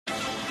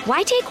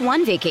Why take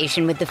one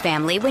vacation with the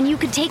family when you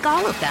could take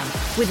all of them?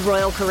 With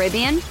Royal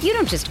Caribbean, you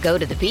don't just go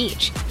to the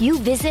beach. You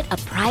visit a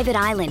private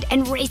island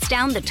and race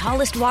down the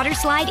tallest water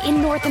slide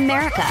in North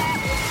America.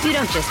 You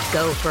don't just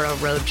go for a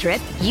road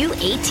trip. You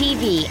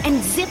ATV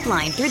and zip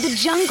line through the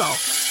jungle.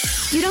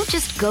 You don't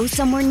just go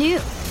somewhere new.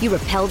 You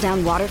rappel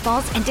down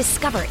waterfalls and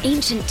discover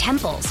ancient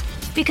temples.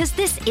 Because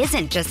this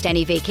isn't just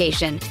any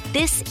vacation.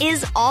 This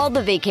is all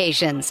the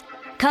vacations.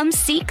 Come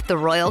seek the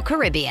Royal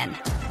Caribbean.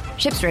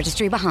 Ships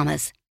Registry,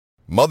 Bahamas.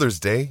 Mother's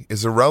Day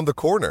is around the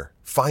corner.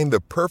 Find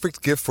the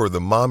perfect gift for the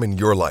mom in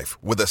your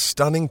life with a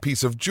stunning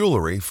piece of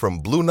jewelry from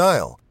Blue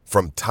Nile.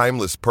 From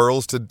timeless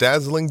pearls to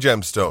dazzling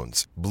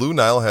gemstones, Blue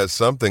Nile has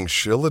something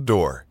she'll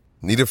adore.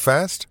 Need it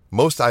fast?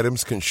 Most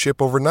items can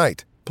ship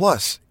overnight.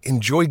 Plus,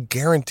 enjoy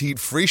guaranteed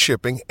free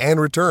shipping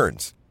and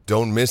returns.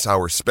 Don't miss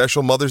our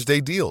special Mother's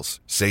Day deals.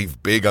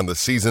 Save big on the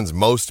season's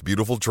most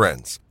beautiful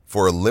trends.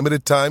 For a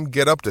limited time,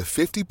 get up to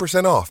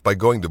 50% off by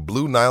going to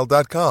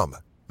BlueNile.com.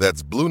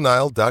 That's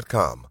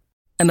BlueNile.com.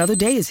 Another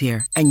day is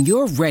here, and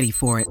you're ready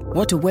for it.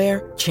 What to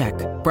wear? Check.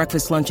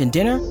 Breakfast, lunch, and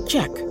dinner?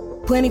 Check.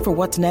 Planning for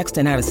what's next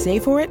and how to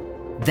save for it?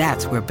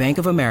 That's where Bank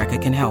of America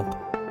can help.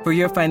 For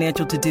your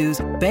financial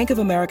to-dos, Bank of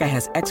America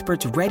has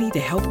experts ready to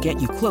help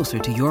get you closer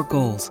to your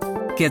goals.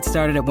 Get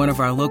started at one of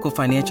our local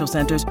financial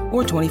centers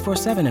or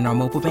 24/7 in our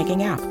mobile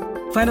banking app.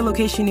 Find a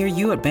location near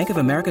you at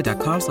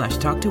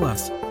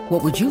bankofamerica.com/talktous.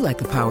 What would you like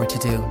the power to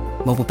do?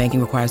 Mobile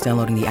banking requires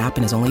downloading the app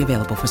and is only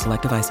available for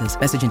select devices.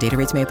 Message and data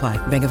rates may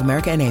apply. Bank of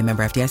America N.A.,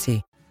 member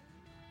FDIC.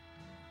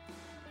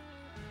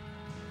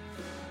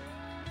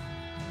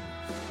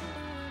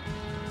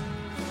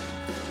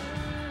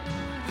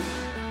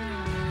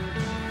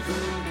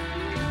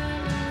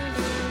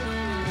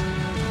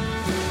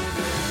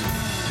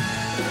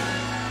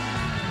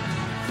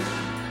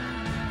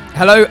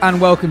 Hello and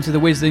welcome to the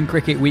Wisden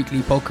Cricket Weekly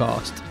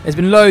podcast. There's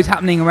been loads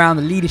happening around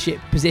the leadership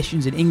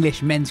positions in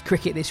English men's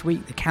cricket this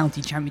week. The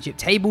county championship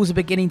tables are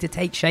beginning to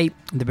take shape,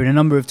 and there have been a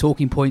number of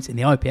talking points in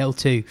the IPL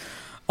too.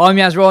 I'm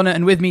Yaz Rana,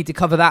 and with me to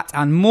cover that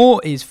and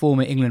more is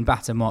former England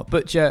batter Mark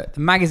Butcher, the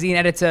magazine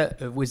editor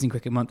of Wisden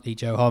Cricket Monthly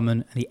Joe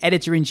Harmon, and the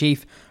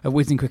editor-in-chief of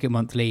Wisden Cricket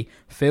Monthly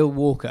Phil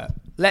Walker.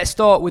 Let's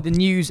start with the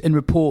news and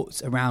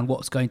reports around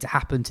what's going to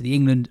happen to the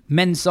England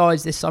men's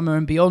sides this summer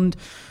and beyond.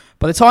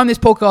 By the time this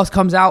podcast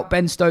comes out,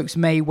 Ben Stokes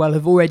may well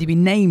have already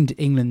been named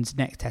England's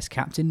next Test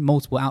captain.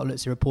 Multiple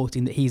outlets are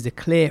reporting that he's the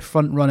clear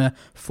front-runner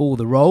for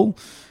the role.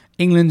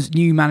 England's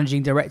new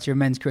managing director of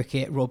men's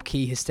cricket, Rob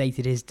Key, has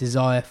stated his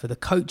desire for the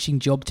coaching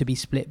job to be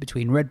split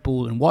between red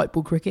ball and white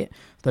ball cricket.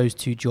 Those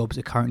two jobs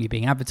are currently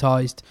being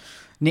advertised.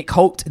 Nick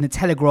Holt in The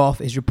Telegraph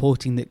is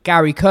reporting that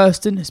Gary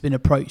Kirsten has been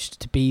approached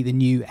to be the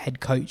new head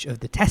coach of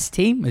the Test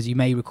team. As you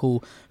may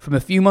recall, from a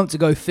few months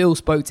ago, Phil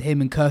spoke to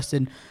him and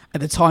Kirsten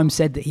at the time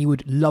said that he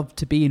would love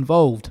to be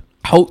involved.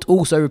 Holt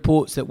also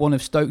reports that one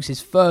of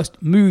Stokes'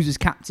 first moves as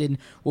captain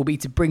will be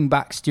to bring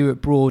back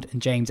Stuart Broad and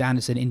James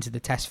Anderson into the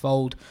Test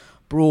fold.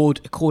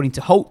 Broad, according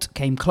to Holt,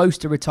 came close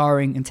to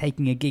retiring and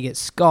taking a gig at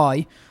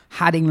Sky.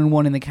 Had England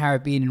won in the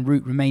Caribbean and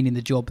Root remained in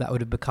the job, that would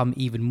have become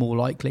even more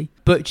likely.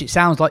 Butch, it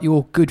sounds like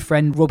your good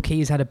friend Rob Key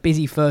has had a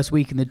busy first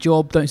week in the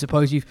job. Don't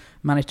suppose you've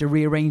managed to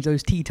rearrange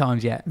those tea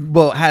times yet?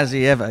 Well, has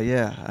he ever?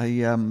 Yeah.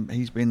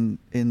 He's been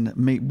in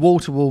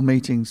wall-to-wall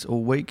meetings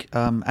all week,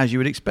 as you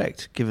would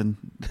expect, given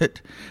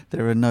that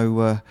there are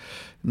no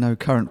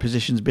current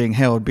positions being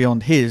held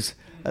beyond his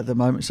at the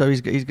moment. So he's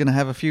going to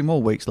have a few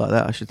more weeks like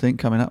that, I should think,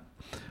 coming up.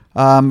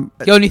 The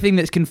only thing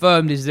that's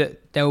confirmed is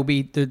that there will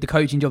be the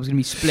coaching job is going to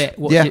be split.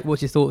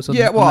 What's your thoughts on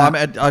that? I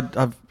mean,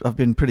 I've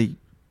been pretty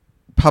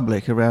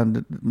public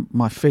around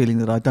my feeling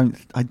that I don't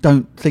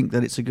think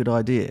that it's a good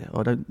idea.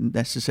 I don't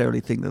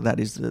necessarily think that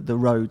is the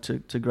road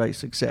to great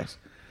success,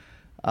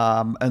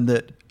 and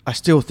that I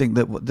still think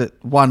that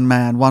one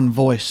man, one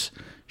voice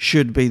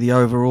should be the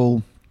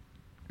overall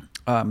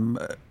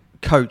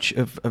coach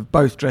of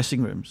both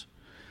dressing rooms.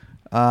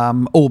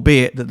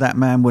 Albeit that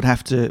man would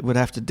have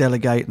to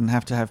delegate and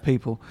have to have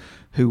people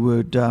who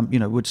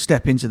would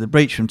step into the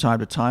breach from time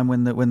to time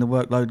when the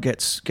workload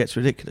gets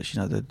ridiculous.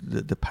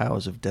 The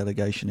powers of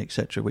delegation,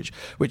 etc., which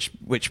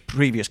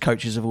previous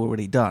coaches have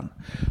already done.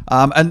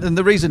 And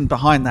the reason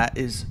behind that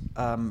is,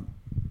 I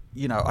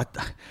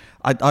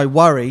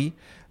worry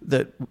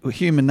that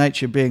human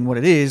nature being what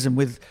it is, and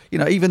with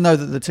even though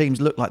that the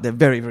teams look like they're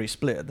very, very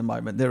split at the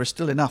moment, there are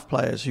still enough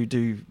players who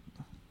do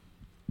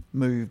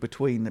move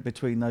between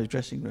those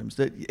dressing rooms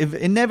that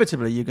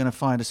inevitably you're going to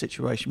find a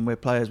situation where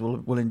players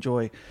will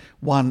enjoy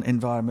one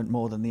environment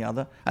more than the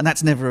other, and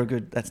that's never a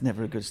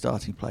good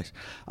starting place.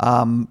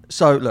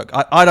 So look,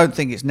 I don't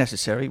think it's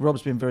necessary.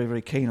 Rob's been very,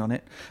 very keen on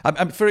it.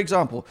 For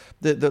example,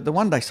 the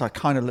one day side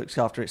kind of looks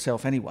after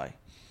itself anyway.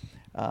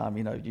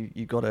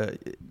 You got to,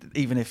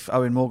 even if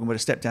Owen Morgan were to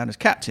step down as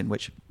captain,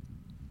 which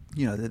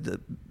the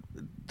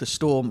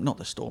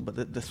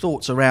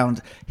thoughts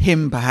around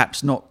him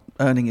perhaps not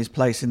earning his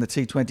place in the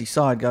T20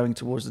 side going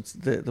towards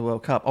the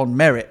World Cup on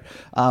merit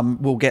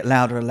will get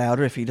louder and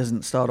louder if he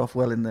doesn't start off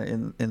well in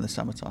the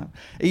summertime.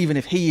 Even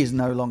if he is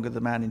no longer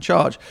the man in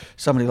charge,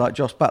 somebody like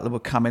Josh Buttler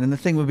would come in and the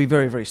thing would be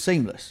very, very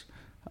seamless.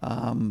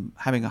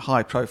 having a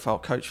high-profile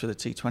coach for the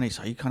T20.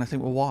 So you kind of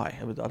think, well, why?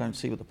 I don't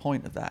see what the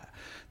point of that.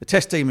 The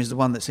Test team is the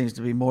one that seems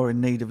to be more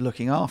in need of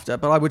looking after.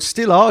 But I would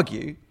still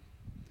argue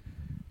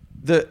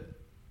that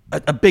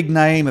a big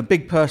name, a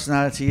big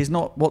personality is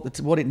not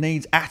what it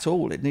needs at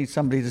all. It needs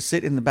somebody to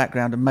sit in the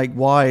background and make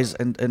wise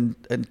and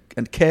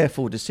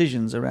careful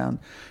decisions around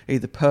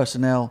either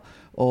personnel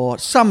or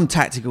some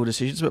tactical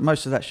decisions, but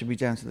most of that should be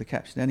down to the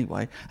captain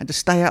anyway, and to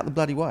stay out the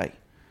bloody way.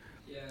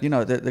 You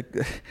know,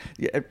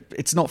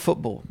 it's not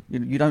football.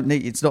 You don't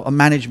need. It's not a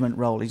management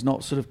role. He's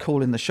not sort of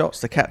calling the shots.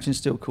 The captain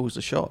still calls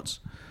the shots.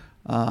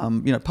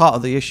 Part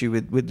of the issue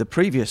with the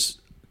previous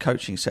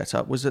coaching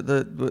setup was that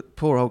the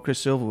poor old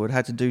Chris Silverwood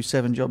had to do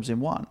 7 jobs in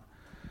one.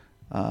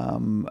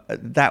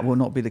 That will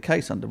not be the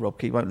case under Rob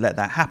Key. He won't let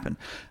that happen.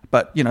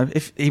 But,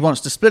 if he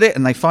wants to split it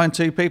and they find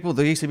 2 people,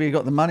 the ECB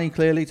got the money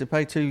clearly to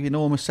pay 2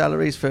 enormous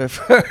salaries for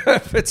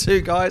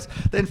 2 guys,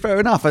 then fair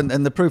enough.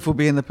 And the proof will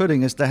be in the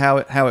pudding as to how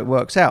it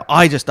works out.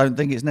 I just don't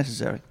think it's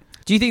necessary.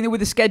 Do you think that with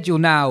the schedule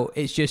now,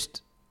 it's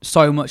just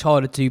so much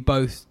harder to do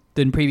both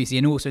than previously,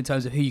 and also in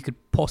terms of who you could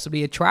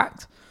possibly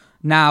attract?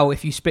 Now,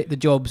 if you split the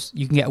jobs,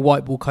 you can get a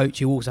white ball coach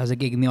who also has a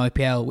gig in the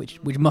IPL,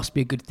 which must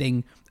be a good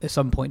thing at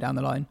some point down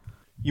the line.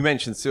 You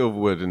mentioned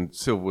Silverwood, and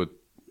Silverwood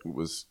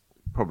was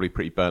probably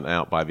pretty burnt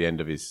out by the end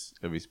of his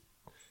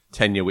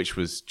tenure, which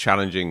was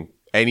challenging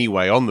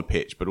anyway on the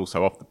pitch, but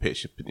also off the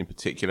pitch in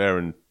particular.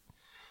 And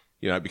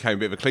it became a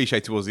bit of a cliche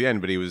towards the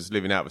end, but he was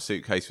living out of a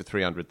suitcase for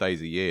 300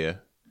 days a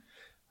year.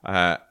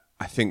 I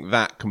think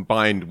that,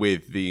 combined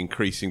with the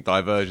increasing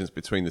divergence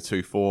between the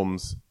 2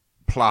 forms,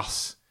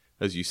 plus,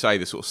 as you say,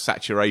 the sort of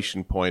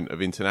saturation point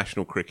of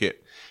international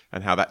cricket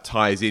and how that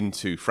ties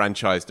into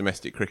franchise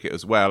domestic cricket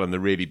as well, and the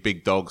really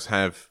big dogs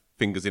have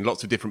fingers in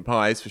lots of different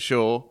pies for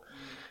sure.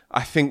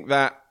 I think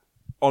that,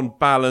 on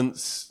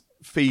balance,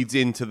 feeds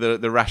into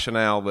the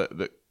rationale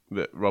that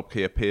Rob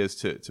Key appears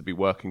to be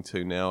working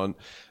to now. And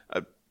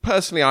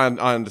personally, I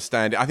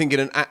understand it. I think in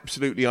an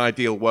absolutely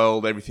ideal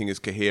world, everything is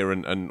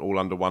coherent and all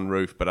under one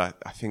roof. But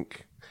I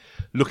think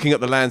looking at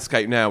the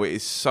landscape now, it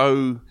is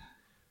so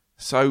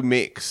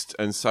mixed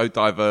and so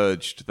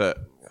diverged that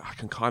I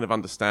can kind of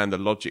understand the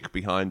logic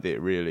behind it,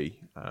 really.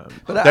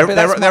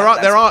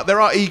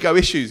 There are ego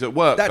issues at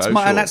work. That's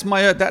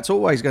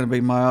always going to be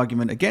my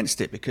argument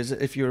against it, because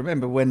if you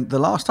remember, when the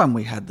last time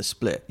we had the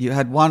split, you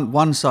had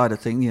one side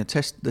of thing.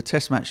 The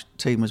test match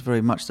team was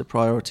very much the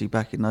priority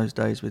back in those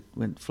days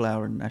when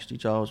Flower and Ashley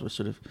Giles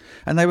were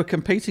and they were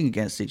competing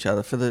against each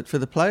other for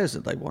the players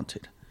that they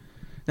wanted.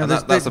 Now,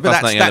 that's a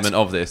fascinating element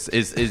of this.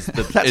 Is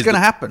that's going to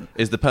happen?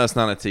 Is the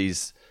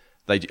personalities?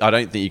 I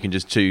don't think you can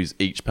just choose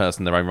each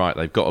person in their own right.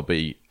 They've got to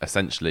be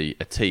essentially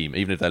a team,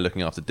 even if they're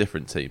looking after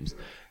different teams.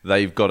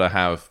 They've got to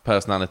have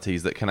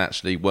personalities that can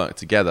actually work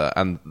together,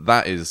 and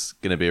that is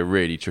going to be a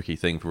really tricky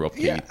thing for Rob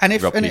Key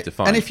to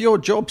find. And if your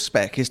job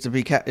spec is to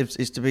be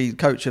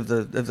coach of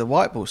the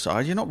white ball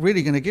side, you're not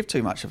really going to give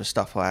too much of a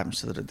stuff what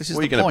happens to the. This is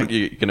the point.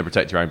 You're going to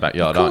protect your own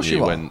backyard, aren't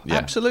you?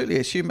 Absolutely,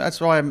 it's human.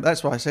 That's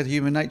why I said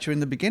human nature in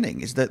the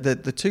beginning. Is that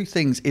the 2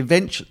 things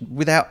eventually,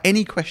 without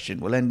any question,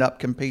 will end up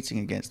competing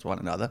against one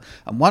another,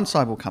 and one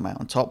side will come out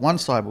on top. One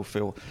side will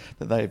feel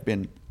that they've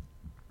been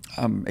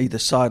either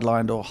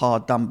sidelined or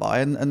hard done by,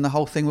 and the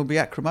whole thing will be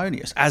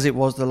acrimonious, as it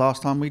was the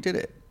last time we did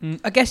it.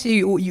 I guess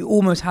you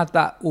almost had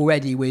that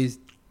already with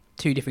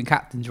 2 different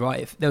captains, right?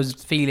 If there was a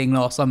feeling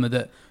last summer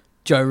that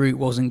Joe Root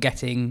wasn't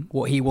getting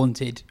what he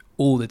wanted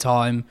all the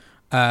time,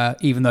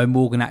 even though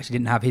Morgan actually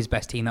didn't have his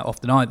best team that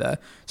often either.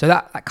 So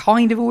that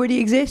kind of already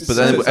exists.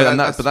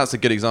 But that's a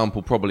good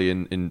example, probably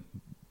in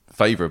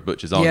favour of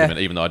Butcher's argument,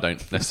 even though I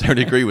don't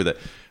necessarily agree with it.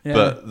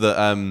 Yeah.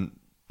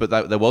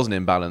 But there was an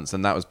imbalance,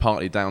 and that was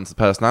partly down to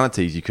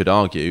personalities, you could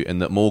argue,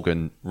 and that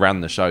Morgan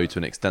ran the show to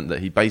an extent that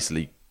he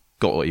basically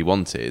got what he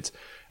wanted,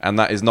 and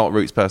that is not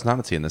Root's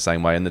personality in the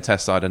same way, and the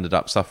Test side ended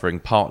up suffering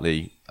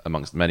partly,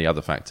 amongst many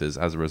other factors,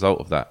 as a result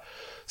of that.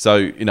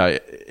 So,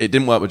 it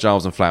didn't work with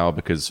Giles and Flower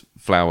because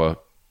Flower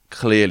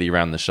clearly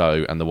ran the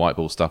show and the white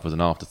ball stuff was an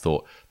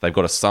afterthought. They've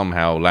got to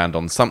somehow land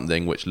on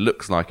something which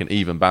looks like an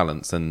even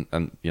balance, and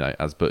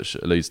as Butch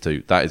alludes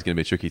to, that is going to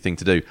be a tricky thing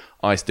to do.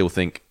 I still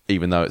think,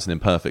 even though it's an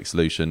imperfect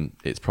solution,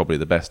 it's probably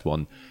the best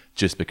one,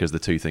 just because the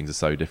 2 things are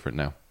so different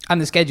now.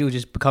 And the schedule is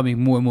just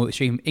becoming more and more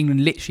extreme.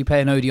 England literally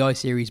play an ODI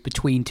series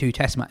between 2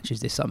 Test matches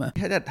this summer.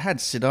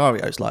 Had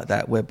scenarios like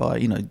that whereby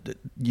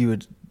you're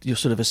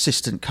sort of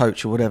assistant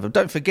coach or whatever.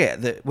 Don't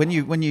forget that when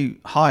you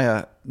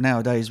hire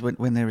nowadays,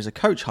 when there is a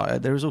coach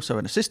hired, there is also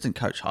an assistant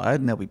coach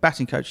hired, and there'll be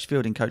batting coaches,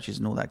 fielding coaches,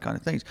 and all that kind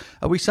of things.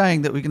 Are we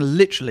saying that we're going to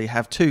literally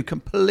have 2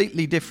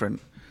 completely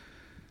different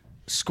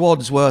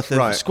squads worth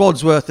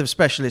of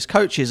specialist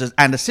coaches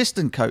and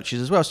assistant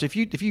coaches as well? So if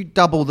you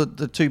double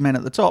the 2 men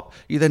at the top,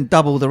 you then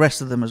double the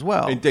rest of them as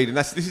well. Indeed, and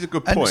this is a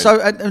good point.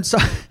 And so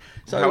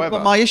however,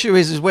 but my issue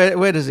is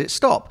where does it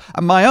stop?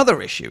 And my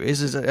other issue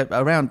is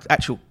around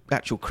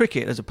actual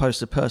cricket, as opposed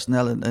to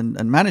personnel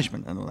and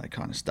management and all that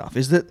kind of stuff.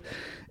 Is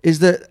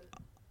that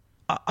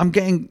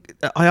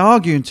I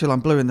argue until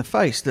I'm blue in the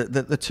face that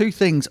the two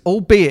things,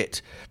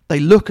 albeit they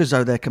look as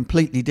though they're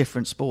completely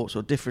different sports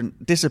or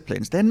different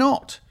disciplines, they're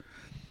not.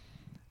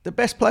 The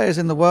best players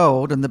in the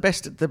world and the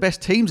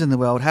best teams in the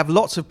world have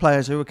lots of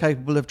players who are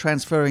capable of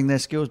transferring their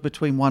skills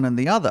between one and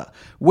the other.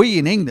 We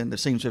in England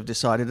seem to have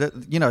decided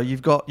that,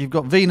 you've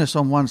got Venus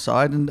on one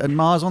side and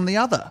Mars on the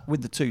other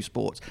with the two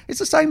sports. It's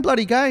the same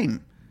bloody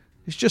game.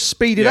 It's just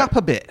speeded up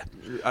a bit.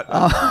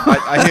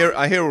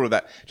 I hear all of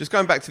that. Just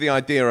going back to the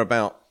idea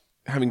about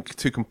having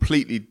two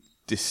completely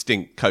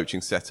distinct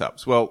coaching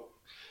setups. Well,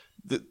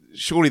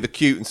 surely the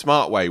cute and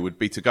smart way would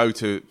be to go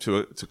to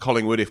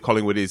Collingwood if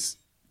Collingwood is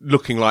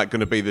looking like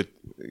going to be the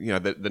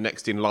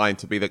next in line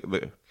to be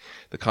the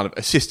kind of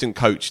assistant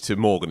coach to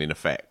Morgan, in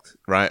effect,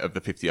 right, of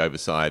the 50 over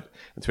side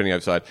and 20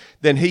 over side.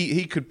 Then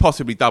he could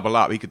possibly double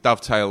up. He could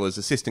dovetail as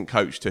assistant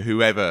coach to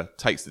whoever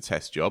takes the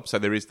test job. So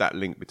there is that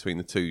link between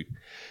the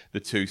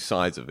two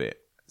sides of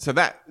it. So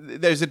that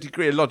there's a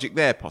degree of logic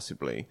there,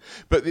 possibly.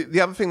 But the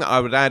other thing that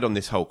I would add on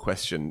this whole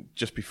question,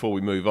 just before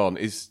we move on,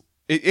 is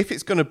if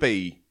it's going to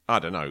be, I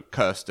don't know,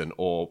 Kirsten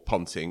or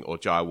Ponting or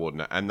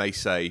Jayawardene, and they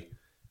say,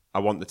 I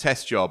want the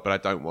test job, but I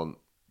don't want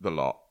the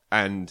lot.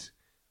 And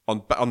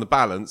on the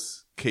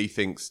balance, Key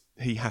thinks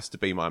he has to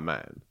be my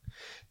man.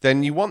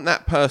 Then you want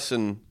that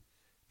person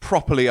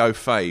properly au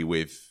fait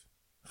with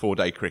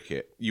 4-day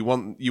cricket. You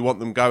want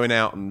them going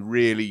out and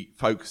really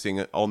focusing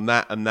on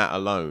that and that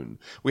alone.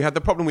 We had the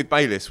problem with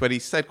Bayliss when he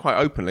said quite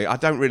openly, I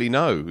don't really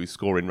know who's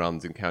scoring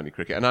runs in county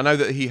cricket. And I know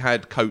that he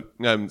had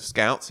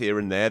scouts here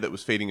and there that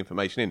was feeding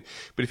information in.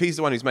 But if he's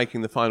the one who's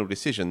making the final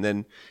decision,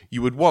 then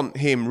you would want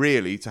him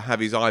really to have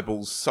his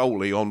eyeballs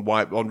solely on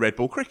red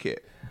ball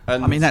cricket.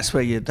 And I mean, that's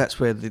where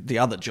the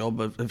other job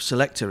of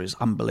selector is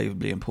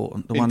unbelievably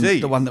important.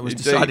 The one that was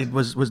decided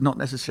was not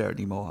necessary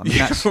anymore. I mean, we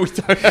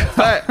don't have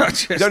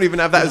that. We don't even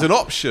have that as an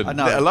option,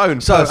 let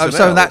alone so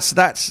personnel. that's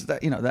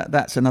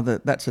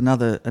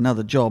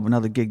another job,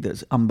 another gig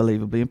that's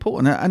unbelievably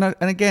important. And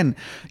again,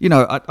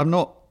 I'm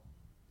not.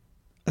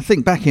 I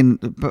think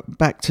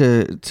back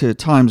to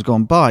times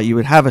gone by, you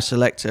would have a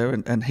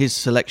selector and his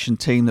selection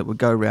team that would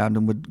go around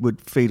and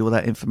would feed all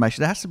that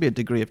information. There has to be a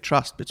degree of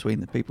trust between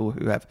the people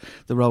who have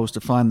the roles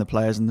to find the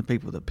players and the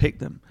people that pick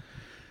them.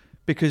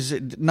 Because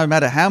no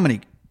matter how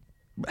many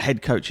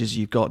head coaches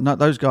you've got,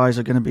 those guys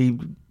are going to be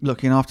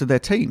looking after their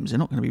teams. They're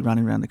not going to be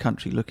running around the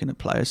country looking at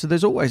players. So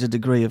there's always a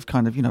degree of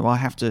kind of, I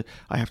have to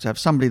have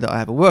somebody that I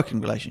have a working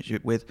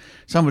relationship with,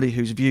 somebody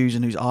whose views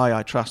and whose eye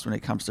I trust when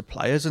it comes to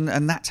players,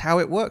 and that's how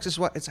it works.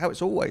 It's how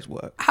it's always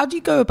worked. How do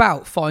you go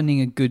about finding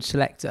a good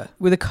selector?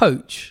 With a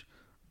coach,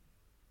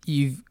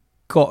 you've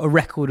got a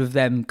record of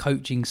them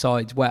coaching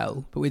sides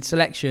well, but with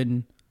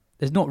selection,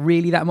 there's not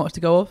really that much to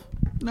go off?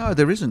 No,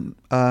 there isn't.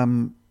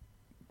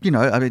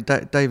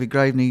 David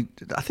Graveney,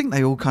 I think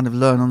they all kind of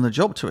learn on the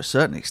job to a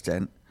certain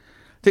extent.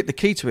 I think the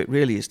key to it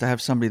really is to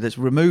have somebody that's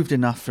removed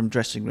enough from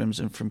dressing rooms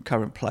and from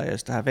current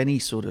players to have any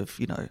sort of,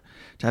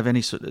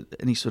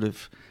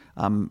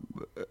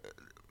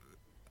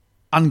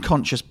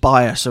 unconscious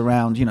bias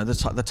around,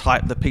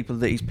 the people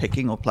that he's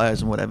picking or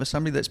players and whatever.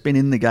 Somebody that's been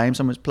in the game,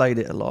 someone who's played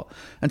it a lot,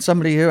 and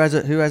somebody who has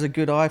a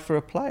good eye for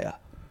a player.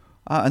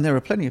 And there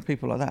are plenty of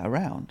people like that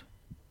around.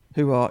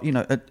 Who are,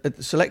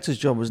 a selector's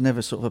job was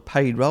never sort of a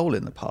paid role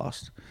in the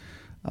past.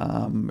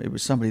 It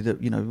was somebody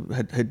that,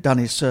 had done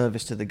his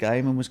service to the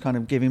game and was kind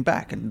of giving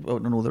back and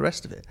all the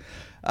rest of it.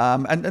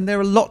 And there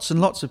are lots and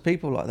lots of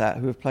people like that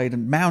who have played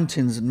in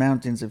mountains and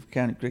mountains of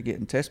county cricket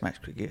and test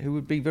match cricket who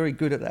would be very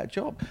good at that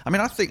job. I mean,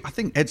 I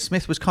think Ed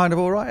Smith was kind of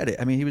all right at it.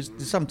 I mean, he was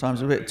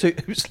sometimes a bit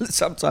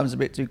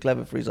too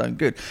clever for his own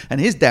good. And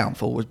his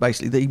downfall was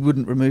basically that he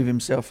wouldn't remove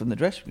himself from the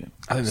dressing room.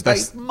 I think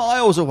stay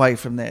miles away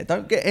from there.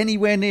 Don't get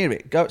anywhere near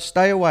it.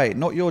 Stay away.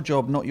 Not your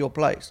job, not your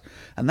place.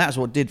 And that's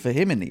what did for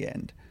him in the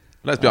end.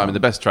 Let's be honest, I mean, the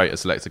best trait a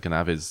selector can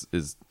have is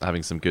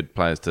having some good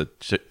players to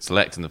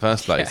select in the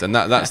first place, and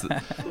that's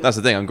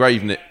the thing. And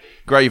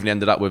Graveney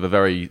ended up with a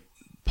very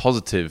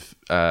positive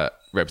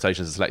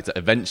reputation as a selector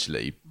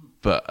eventually,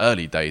 but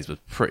early days was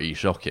pretty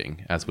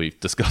shocking, as we've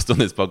discussed on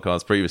this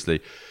podcast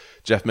previously.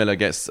 Jeff Miller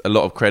gets a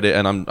lot of credit,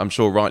 and I'm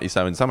sure rightly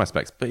so in some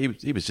aspects, but he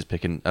was just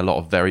picking a lot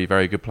of very,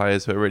 very good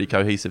players for a really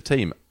cohesive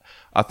team.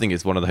 I think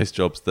it's one of those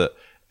jobs that,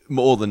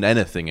 more than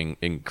anything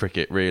in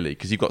cricket, really,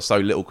 because you've got so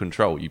little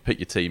control. You pick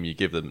your team, you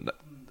give them.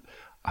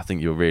 I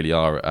think you really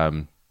are.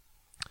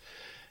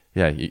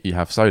 You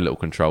have so little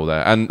control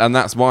there, and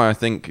that's why I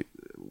think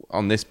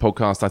on this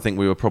podcast, I think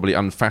we were probably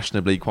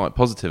unfashionably quite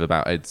positive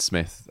about Ed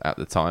Smith at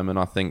the time, and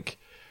I think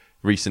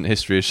recent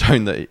history has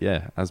shown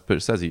that, as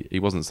Butch says, he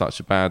wasn't such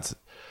a bad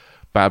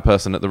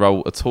person at the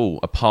role at all,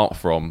 apart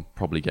from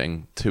probably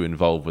getting too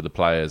involved with the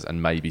players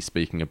and maybe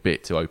speaking a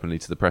bit too openly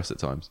to the press at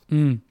times.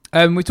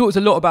 We talked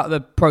a lot about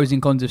the pros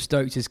and cons of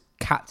Stokes as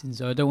captain,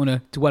 so I don't want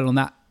to dwell on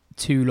that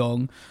too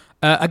long.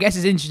 I guess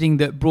it's interesting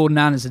that Broad and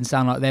Anderson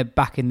sound like they're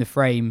back in the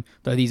frame,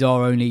 though these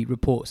are only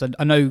reports.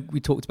 I know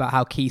we talked about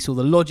how Key saw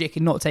the logic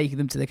in not taking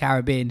them to the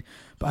Caribbean,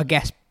 but I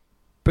guess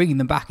bringing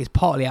them back is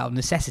partly out of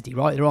necessity,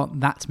 right? There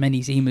aren't that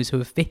many seamers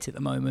who are fit at the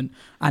moment,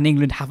 and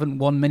England haven't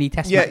won many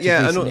Test matches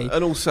recently.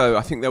 And also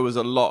I think there was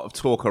a lot of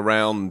talk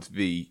around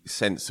the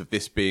sense of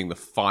this being the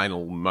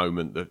final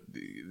moment,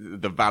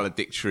 the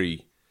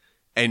valedictory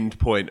end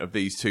point of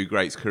these two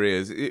greats'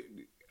 careers.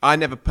 I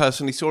never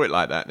personally saw it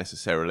like that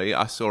necessarily.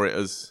 I saw it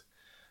as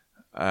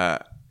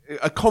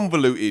a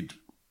convoluted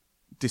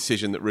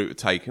decision that Root had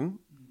taken,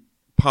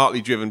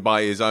 partly driven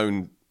by his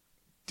own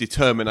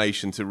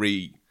determination to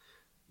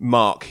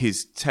remark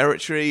his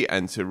territory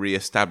and to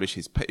re-establish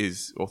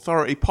his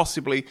authority,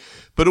 possibly,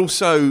 but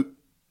also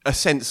a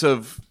sense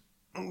of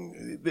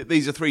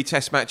these are 3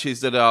 Test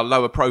matches that are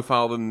lower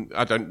profile than,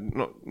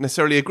 not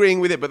necessarily agreeing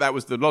with it, but that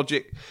was the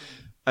logic.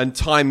 And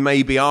time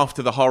maybe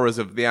after the horrors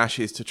of the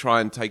Ashes to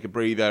try and take a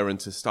breather and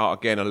to start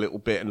again a little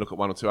bit and look at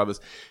 1 or 2 others.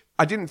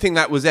 I didn't think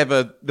that was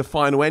ever the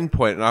final end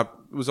point, and I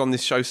was on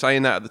this show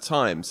saying that at the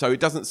time. So it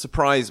doesn't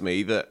surprise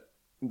me that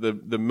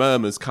the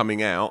murmurs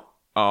coming out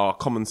are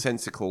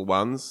commonsensical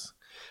ones.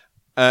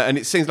 And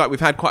it seems like we've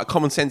had quite a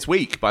common sense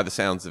week by the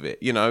sounds of it.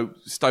 You know,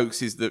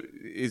 Stokes is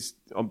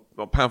pound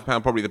for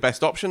pound probably the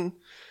best option.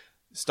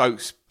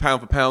 Stokes,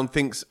 pound for pound,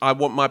 thinks I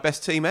want my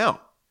best team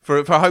out.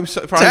 For home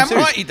series.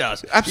 Right, he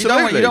does.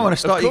 Absolutely. You don't want to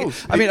start.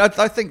 I mean, I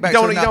think back.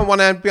 You don't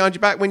want to have behind your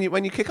back when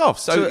you kick off.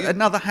 So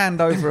another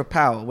handover of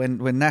power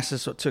when Nasser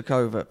sort of took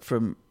over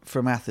from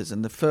Athers,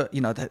 and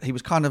he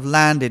was kind of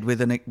landed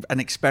with an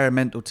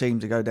experimental team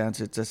to go down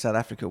to South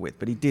Africa with.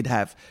 But he did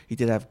have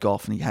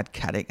Goff and he had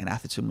Caddick, and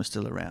Atherton was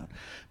still around.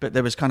 But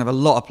there was kind of a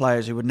lot of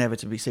players who were never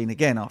to be seen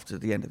again after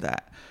the end of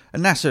that.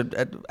 And Nasser,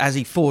 as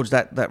he forged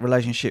that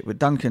relationship with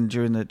Duncan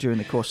during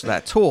the course of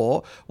that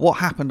tour, what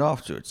happened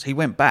afterwards? He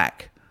went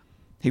back.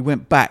 He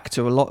went back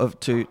to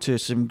to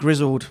some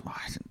grizzled,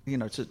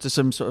 to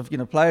some sort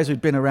of players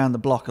who'd been around the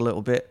block a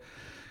little bit,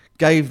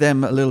 gave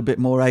them a little bit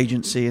more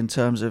agency in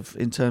terms of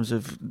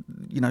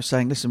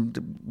saying,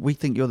 listen, we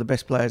think you're the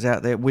best players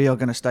out there. We are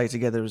going to stay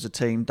together as a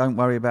team. Don't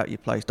worry about your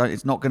place.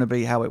 It's not going to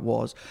be how it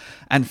was.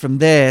 And from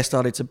there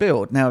started to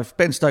build. Now, if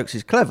Ben Stokes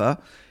is clever,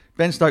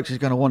 Ben Stokes is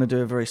going to want to do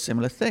a very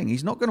similar thing.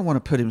 He's not going to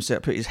want to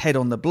put his head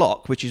on the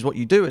block, which is what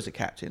you do as a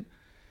captain,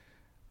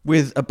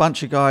 with a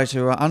bunch of guys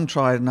who are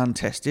untried and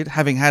untested,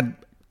 having had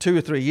 2 or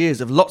 3 years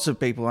of lots of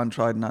people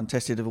untried and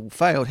untested have all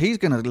failed. He's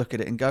going to look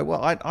at it and go,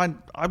 well,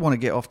 I want to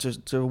get off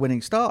to a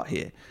winning start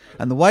here.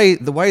 And the way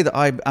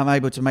that I'm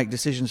able to make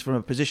decisions from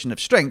a position of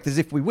strength is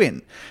if we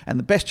win. And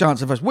the best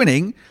chance of us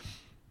winning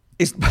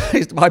is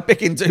by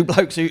picking 2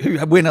 blokes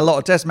who win a lot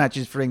of Test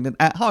matches for England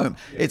at home.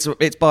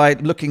 It's by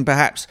looking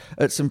perhaps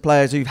at some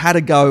players who've had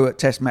a go at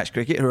Test match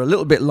cricket, who are a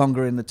little bit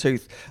longer in the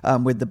tooth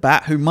with the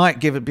bat, who might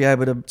be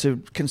able to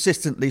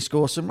consistently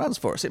score some runs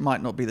for us. It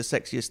might not be the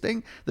sexiest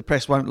thing. The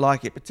press won't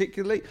like it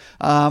particularly,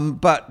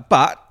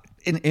 but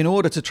in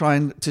order to try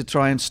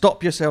and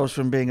stop yourselves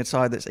from being a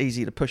side that's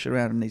easy to push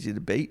around and easy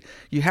to beat,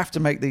 you have to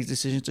make these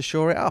decisions to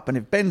shore it up. And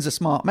if Ben's a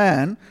smart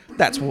man,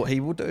 that's what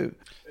he will do.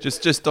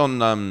 Just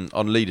on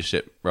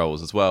leadership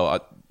roles as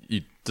well.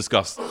 You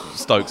discussed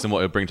Stokes and what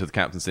he'll bring to the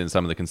captaincy and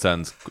some of the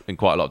concerns in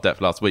quite a lot of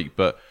depth last week.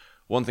 But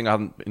one thing I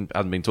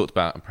hadn't been talked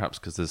about, and perhaps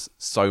because there's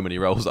so many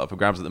roles up for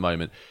grabs at the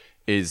moment,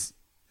 is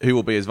who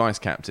will be his vice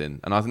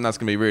captain. And I think that's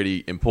going to be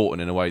really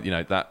important in a way.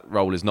 That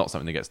role is not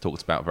something that gets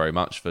talked about very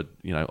much for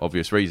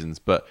obvious reasons.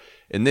 But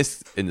in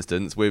this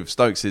instance, with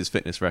Stokes'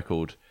 fitness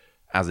record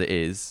as it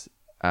is,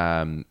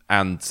 and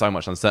so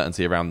much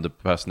uncertainty around the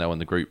personnel and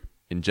the group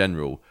in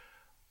general,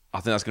 I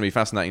think that's going to be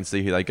fascinating to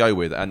see who they go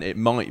with. And it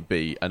might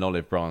be an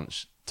olive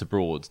branch to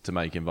Broad to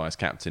make him vice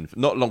captain,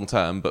 not long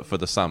term, but for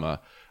the summer,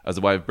 as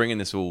a way of bringing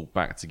this all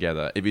back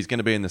together. If he's going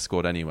to be in the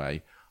squad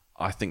anyway,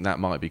 I think that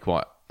might be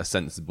quite a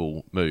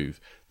sensible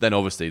move. Then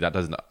obviously that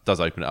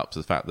does open it up to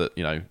the fact that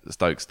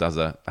Stokes does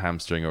a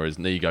hamstring or his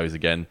knee goes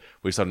again.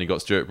 We've suddenly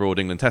got Stuart Broad,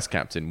 England Test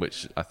captain,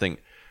 which I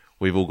think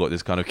we've all got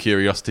this kind of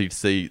curiosity to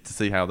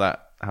see how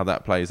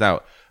that plays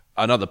out.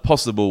 Another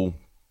possible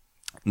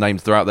name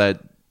to throw out there,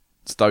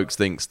 Stokes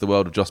thinks the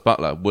world of Jos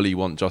Buttler. Will he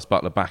want Jos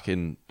Buttler back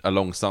in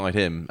alongside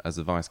him as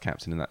the vice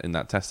captain in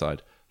that Test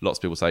side? Lots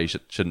of people say he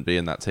shouldn't be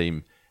in that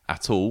team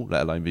at all,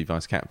 let alone be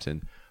vice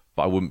captain.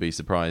 But I wouldn't be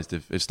surprised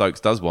if Stokes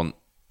does want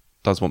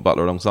Buttler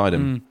alongside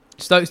him.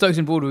 Stokes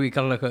and Broad would be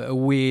kind of like a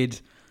weird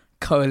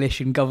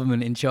coalition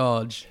government in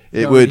charge.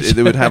 It would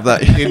have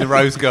that in the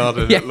Rose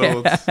Garden at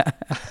Lord's.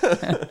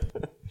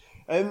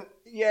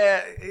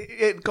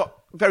 It got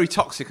very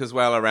toxic as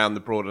well around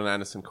the Broad and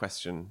Anderson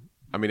question.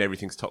 I mean,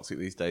 everything's toxic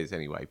these days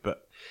anyway,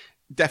 but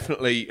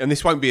definitely, and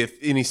this won't be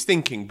in his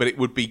thinking, but it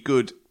would be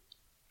good,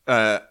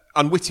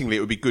 unwittingly, it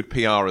would be good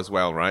PR as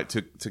well, right?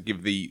 To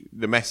give the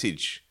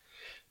message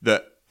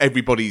that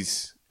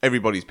everybody's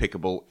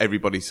pickable,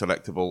 everybody's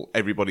selectable,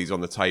 everybody's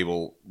on the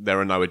table.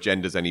 There are no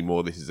agendas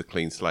anymore. This is a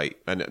clean slate.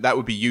 And that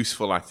would be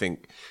useful, I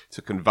think,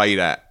 to convey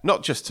that,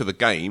 not just to the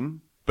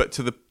game, but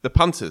to the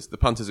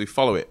punters who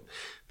follow it.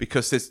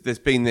 Because there's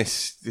been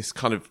this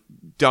kind of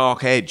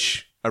dark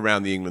edge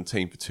around the England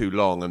team for too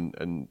long,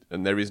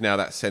 and there is now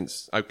that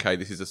sense, okay,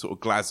 this is a sort of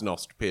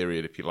glasnost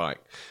period, if you like.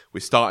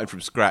 We're starting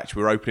from scratch,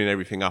 we're opening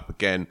everything up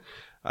again,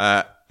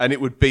 and And it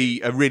would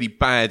be a really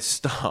bad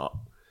start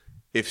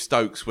if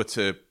Stokes were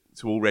to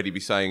already be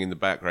saying in the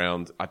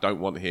background, I don't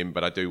want him,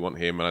 but I do want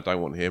him, and I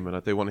don't want him, and I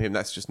do want him.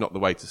 That's just not the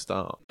way to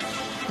start.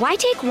 Why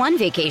take one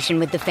vacation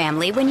with the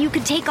family when you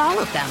could take all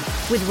of them?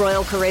 With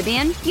Royal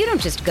Caribbean, you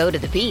don't just go to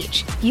the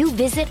beach. You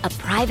visit a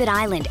private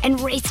island and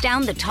race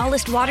down the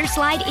tallest water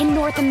slide in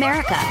North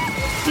America.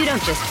 You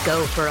don't just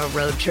go for a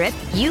road trip.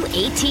 You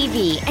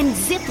ATV and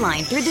zip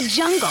line through the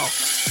jungle.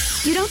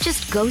 You don't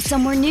just go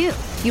somewhere new.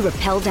 You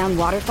rappel down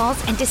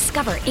waterfalls and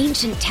discover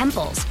ancient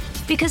temples.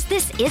 Because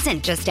this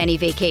isn't just any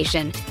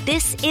vacation.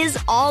 This is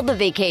all the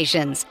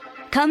vacations.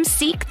 Come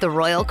seek the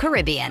Royal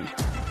Caribbean.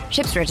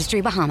 Ships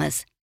Registry,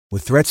 Bahamas.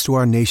 With threats to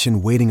our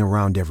nation waiting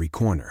around every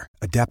corner,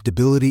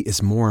 adaptability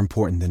is more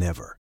important than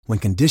ever. When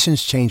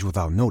conditions change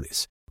without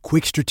notice,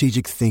 quick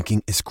strategic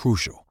thinking is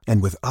crucial.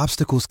 And with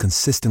obstacles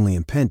consistently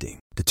impending,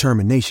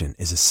 determination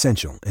is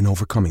essential in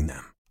overcoming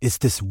them. It's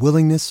this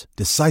willingness,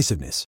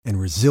 decisiveness, and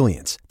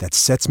resilience that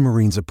sets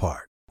Marines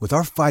apart. With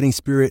our fighting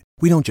spirit,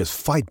 we don't just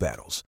fight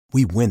battles,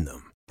 we win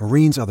them.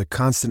 Marines are the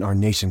constant our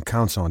nation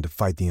counts on to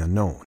fight the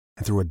unknown.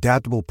 And through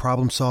adaptable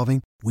problem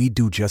solving, we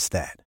do just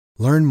that.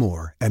 Learn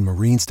more at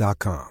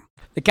marines.com.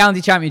 The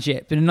County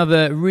Championship, been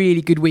another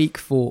really good week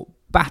for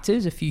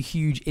batters, a few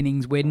huge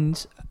innings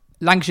wins.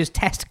 Lancashire's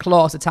test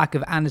class attack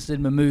of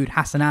Anderson, Mahmood,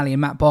 Hassan Ali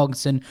and Matt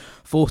Bargson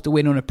forced a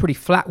win on a pretty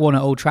flat one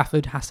at Old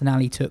Trafford. Hassan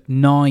Ali took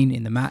 9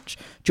 in the match.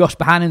 Josh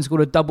Bohannon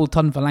scored a double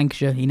ton for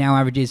Lancashire. He now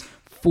averages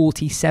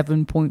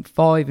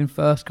 47.5 in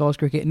first class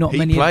cricket. Not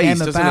many of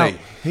them about.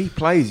 He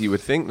plays, you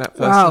would think, that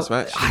first class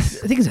match. I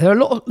think there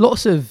are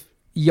lots of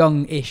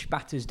young-ish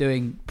batters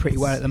doing pretty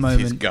well at the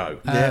moment. His go.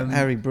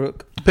 Harry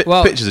Brook.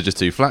 Pitches are just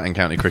too flat in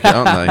county cricket,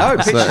 aren't they?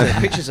 No,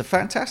 pitches are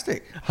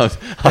fantastic. I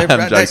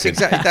am joking. That's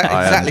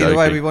exactly the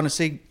way we want to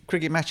see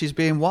cricket matches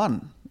being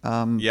won.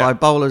 By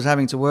bowlers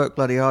having to work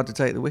bloody hard to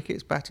take the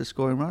wickets, batters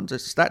scoring runs.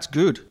 That's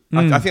good.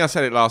 I think I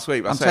said it last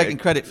week. I'm taking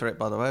credit for it,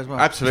 by the way, as well.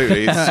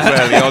 Absolutely. It's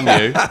squarely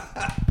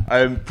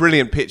on you.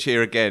 Brilliant pitch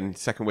here again,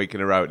 second week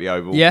in a row at the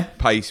Oval. Yeah.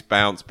 Pace,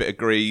 bounce, bit of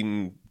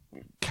green,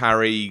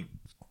 carry,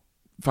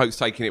 folks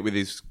taking it with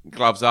his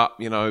gloves up.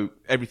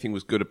 Everything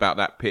was good about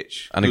that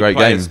pitch. And good a great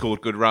players, game.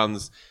 Scored good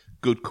runs,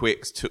 good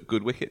quicks, took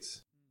good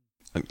wickets.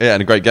 Yeah,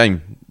 and a great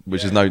game,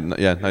 which is no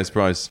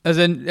surprise.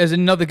 There's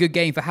another good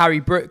game for Harry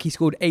Brook. He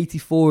scored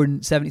 84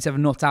 and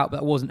 77 not out, but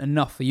that wasn't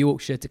enough for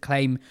Yorkshire to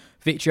claim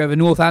victory over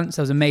Northants.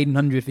 That was a maiden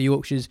 100 for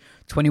Yorkshire's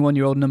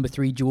 21-year-old number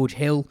 3 George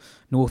Hill.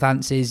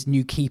 Northants's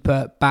new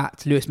keeper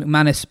Lewis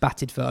McManus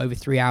batted for over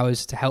 3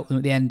 hours to help them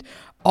at the end.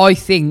 I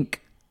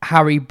think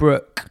Harry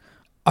Brook,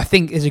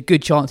 there's a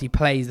good chance he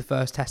plays the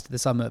first test of the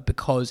summer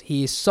because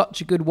he is such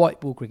a good white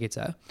ball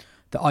cricketer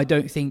that I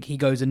don't think he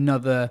goes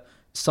another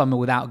summer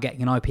without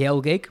getting an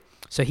IPL gig.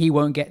 So he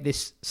won't get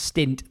this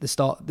stint at the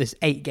start, this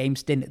 8-game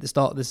stint at the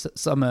start of the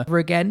summer ever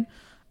again.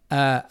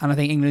 And I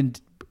think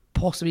England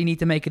possibly need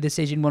to make a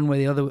decision one way or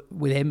the other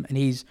with him. And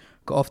he's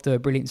got off to a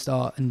brilliant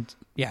start. And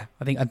yeah,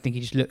 I think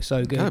he just looks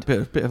so good.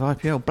 A bit of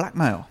IPL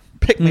blackmail.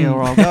 Pick me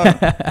or I'll go.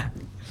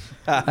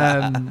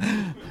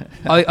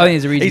 I think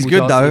there's a reason. He's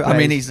good though. I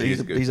mean, he's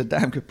a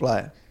damn good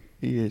player.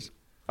 He is.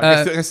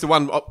 I guess the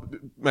one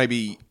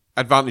maybe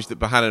advantage that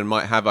Bohannon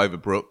might have over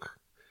Brook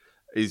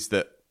is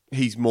that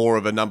he's more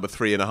of a number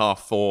 3.5,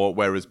 4,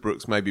 whereas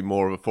Brooks maybe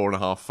more of a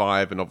 4.5,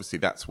 5, and obviously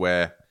that's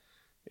where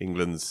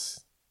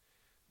England's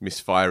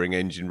misfiring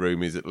engine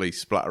room is at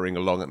least spluttering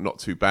along not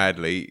too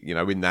badly,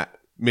 in that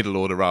middle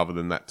order rather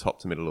than that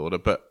top to middle order.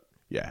 But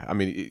yeah, I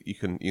mean, you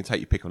can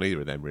take your pick on either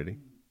of them, really.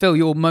 Phil,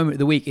 your moment of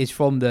the week is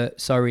from the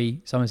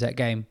Surrey-Somerset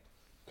game.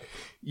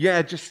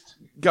 Yeah, just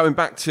going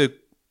back to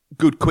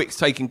good quicks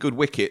taking good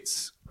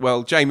wickets.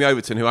 Well, Jamie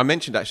Overton, who I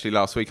mentioned actually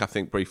last week, I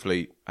think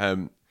briefly,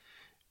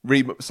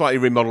 slightly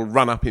remodeled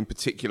run-up in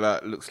particular,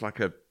 looks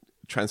like a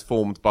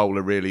transformed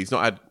bowler, really. He's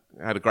not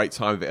had a great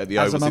time of it at the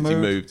Oval since he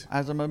moved.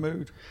 As a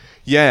Mahmood.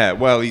 Yeah,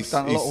 well, he's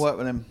done a lot of work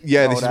with him.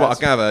 Yeah, this is what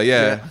I gather,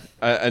 yeah.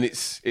 And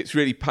it's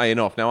really paying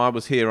off. Now, I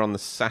was here on the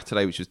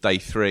Saturday, which was day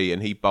 3,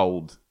 and he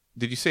bowled...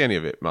 Did you see any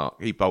of it,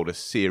 Mark? He bowled a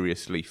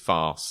seriously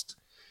fast,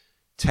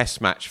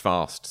 test match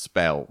fast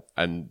spell,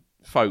 and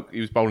he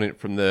was bowling it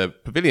from the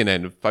pavilion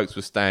end, and folks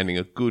were standing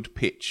a good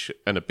pitch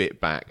and a bit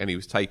back, and he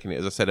was taking it,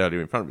 as I said earlier,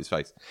 in front of his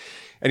face.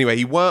 Anyway,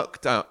 he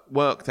worked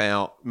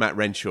out Matt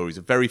Renshaw. He's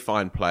a very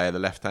fine player, the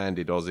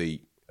left-handed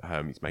Aussie.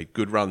 He's made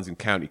good runs in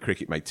county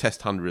cricket, made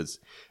test hundreds,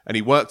 and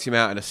he worked him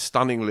out in a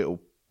stunning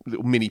little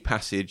mini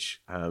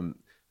passage,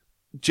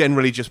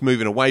 generally just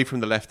moving away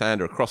from the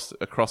left-hander, across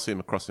him,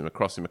 a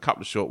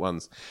couple of short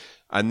ones,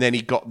 and then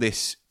he got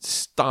this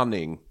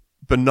stunning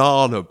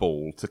banana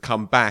ball to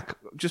come back,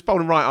 just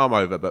bowling right arm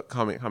over, but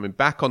coming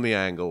back on the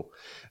angle,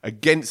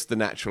 against the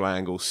natural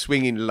angle,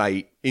 swinging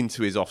late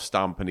into his off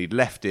stump, and he'd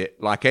left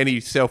it like any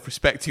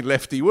self-respecting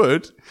lefty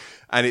would,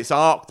 and it's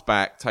arced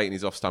back, taking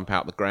his off stump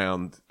out the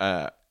ground,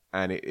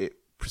 and it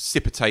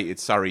precipitated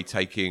Surrey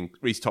taking...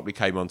 Reece Topley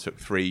came on, took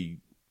 3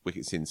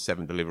 wickets in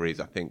 7 deliveries,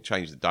 I think,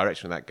 changed the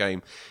direction of that game.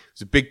 It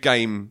was a big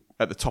game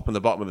at the top and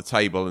the bottom of the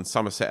table, and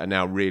Somerset are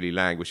now really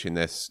languishing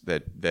their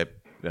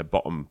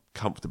bottom,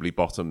 comfortably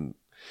bottom.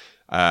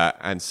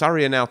 and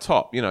Surrey are now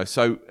top.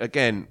 So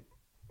again,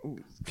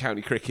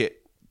 county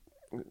cricket,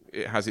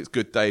 it has its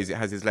good days, it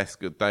has its less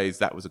good days.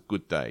 That was a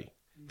good day.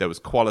 There was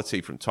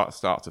quality from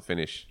start to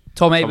finish.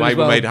 Tom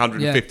Abel made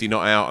 150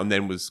 not out, and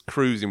then was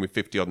cruising with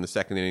 50 odd in the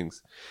second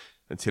innings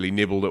until he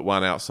nibbled at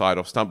one outside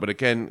off stump. But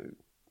again,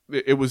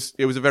 it was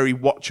a very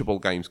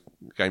watchable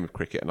game of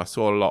cricket, and I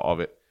saw a lot of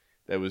it.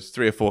 There was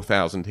 3,000 or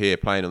 4,000 here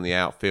playing on the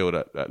outfield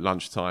at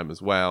lunchtime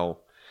as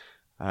well.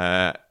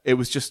 It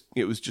was just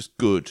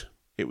good.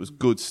 It was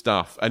good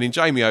stuff. And in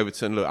Jamie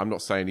Overton, look, I'm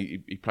not saying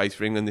he plays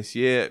for England this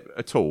year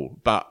at all,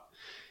 but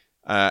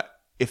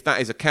if that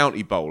is a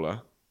county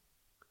bowler,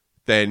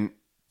 then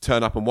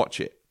turn up and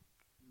watch it.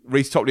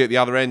 Reece Topley at the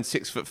other end,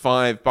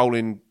 6'5",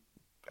 bowling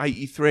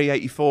 83,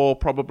 84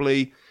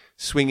 probably,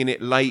 swinging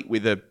it late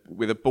with a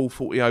ball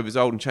 40 overs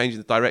old and changing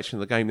the direction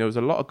of the game. There was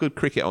a lot of good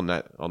cricket on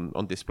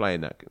display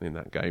in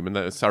that game.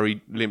 And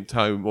Surrey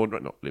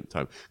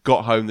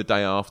got home the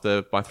day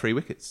after by 3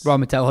 wickets.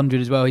 Ryan Mattel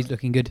 100 as well. He's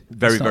looking good.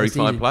 Very, very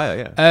fine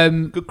player, yeah.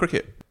 Good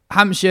cricket.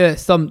 Hampshire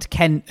thumped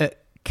Kent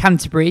at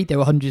Canterbury. There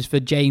were hundreds for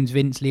James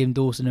Vince, Liam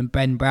Dawson and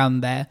Ben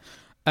Brown there.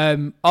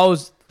 I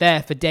was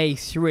there for day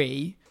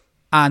 3,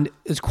 and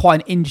there's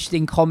quite an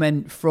interesting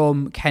comment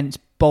from Kent's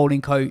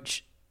bowling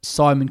coach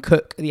Simon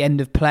Cook at the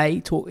end of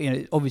play.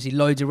 Obviously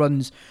loads of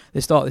runs at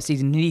the start of the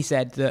season, and he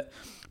said that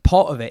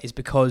part of it is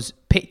because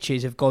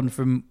pitches have gone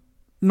from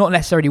not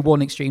necessarily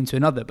one extreme to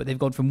another, but they've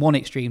gone from one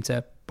extreme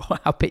to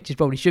how pitches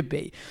probably should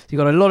be. So you've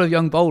got a lot of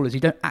young bowlers who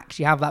don't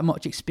actually have that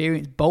much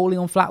experience bowling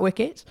on flat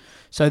wickets,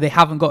 so they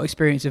haven't got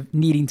experience of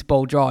needing to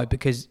bowl dry,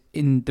 because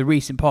in the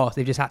recent past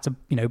they've just had to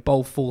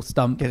bowl full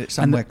stump, get it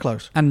somewhere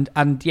close, and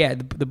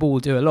the ball will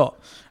do a lot.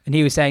 And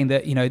he was saying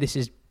that this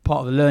is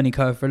part of the learning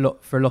curve for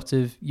a lot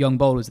of young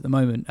bowlers at the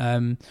moment.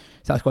 So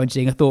that's quite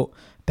interesting. I thought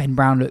Ben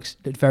Brown looked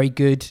very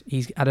good.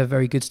 He's had a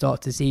very good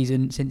start to the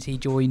season since he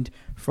joined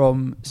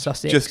from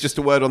Sussex. Just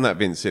a word on that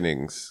Vince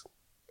innings.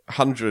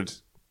 100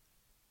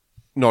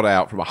 not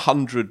out from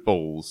 100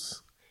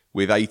 balls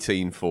with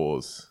 18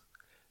 fours.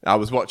 I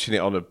was watching it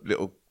on a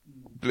little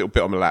bit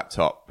on my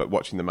laptop, but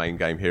watching the main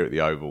game here at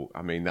the Oval,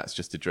 I mean, that's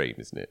just a dream,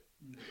 isn't it?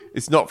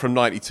 It's not from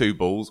 92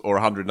 balls or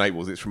 108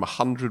 balls. It's from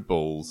 100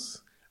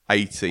 balls,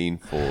 18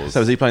 fours.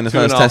 So is he playing the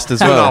first test as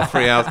well?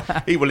 3 hours.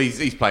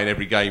 He's playing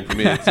every game from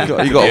here to the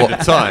end of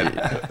time,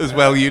 as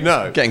well,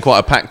 Getting quite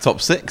a packed top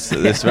 6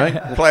 at this rate.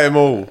 Play them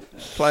all.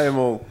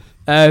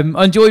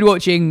 I enjoyed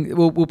watching.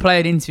 We'll play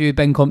an interview with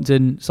Ben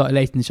Compton slightly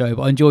later in the show,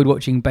 but I enjoyed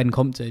watching Ben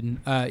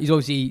Compton. He's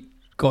obviously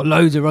got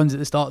loads of runs at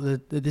the start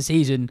of the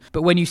season,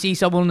 but when you see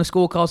someone on the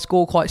scorecard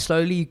score quite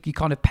slowly, you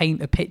kind of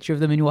paint a picture of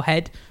them in your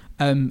head.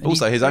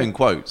 Also, his own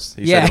quotes.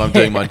 He said, "If I'm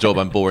doing my job,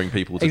 I'm boring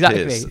people to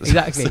tears."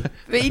 Exactly.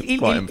 But he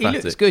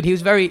looks good.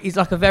 He's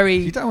like a very.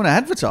 You don't want to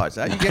advertise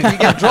that. You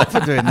get dropped for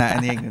doing that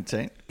in the England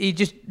team. He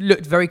just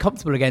looked very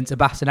comfortable against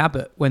Abbas and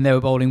Abbott when they were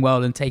bowling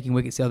well and taking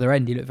wickets the other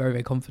end. He looked very,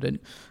 very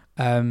confident.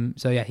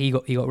 He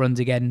got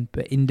runs again,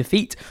 but in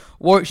defeat.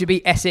 Warwickshire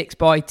beat Essex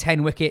by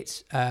 10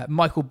 wickets.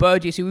 Michael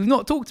Burgess, who we've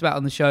not talked about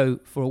on the show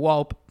for a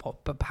while,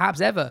 but perhaps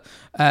ever,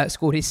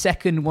 scored his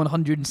second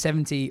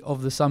 170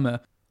 of the summer.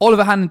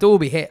 Oliver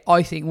Hannon-Dorby hit,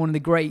 I think, one of the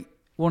great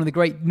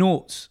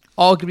noughts,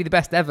 arguably the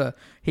best ever.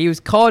 He was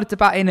carded to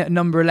bat in at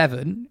number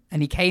 11,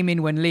 and he came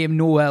in when Liam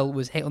Norwell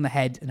was hit on the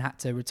head and had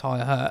to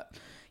retire hurt.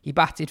 He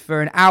batted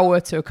for an hour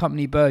to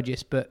accompany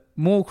Burgess, but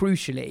more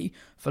crucially,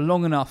 for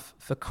long enough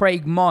for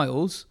Craig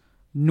Miles,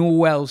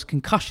 Norwell's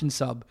concussion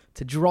sub,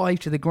 to drive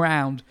to the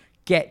ground,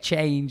 get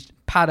changed,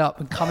 pad up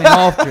and come in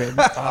after him. You've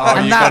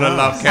got to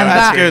love Kevin.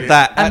 That's good.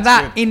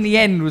 That in the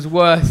end was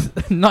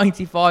worth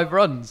 95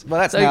 runs. Well,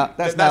 that's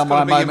now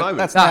my moment.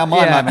 That's now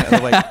my moment of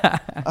the week.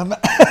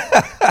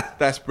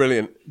 That's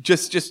brilliant.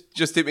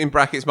 Just in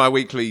brackets, my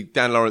weekly,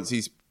 Dan Lawrence,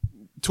 he's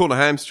torn a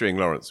hamstring,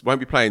 Lawrence. Won't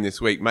be playing this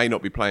week. May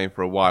not be playing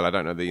for a while. I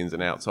don't know the ins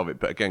and outs of it.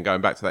 But again,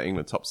 going back to that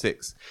England top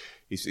 6,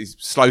 he's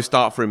slow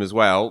start for him as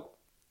well.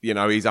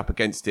 He's up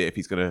against it if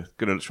he's going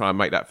to try and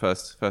make that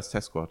first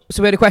test squad.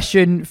 So we had a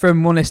question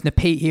from one listener,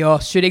 Pete. He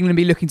asked, should England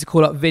be looking to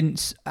call up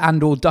Vince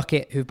and or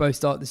Duckett, who've both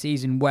started the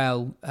season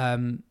well?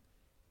 And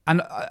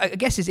I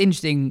guess it's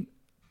interesting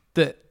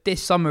that the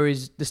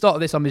start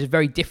of this summer is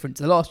very different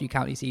to the last few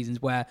county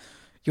seasons, where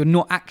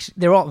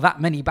there aren't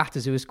that many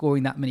batters who are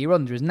scoring that many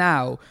runs, whereas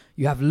now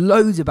you have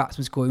loads of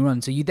batsmen scoring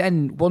runs. So you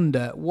then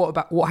wonder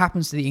what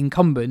happens to the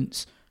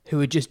incumbents who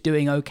are just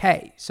doing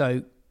okay.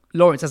 So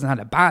Lawrence hasn't had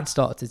a bad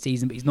start to the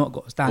season, but he's not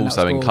got a standout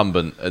Also, score.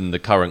 Incumbent in the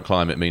current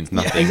climate means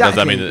nothing. Yeah,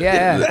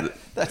 exactly.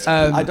 That's,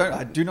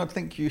 I do not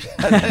think you.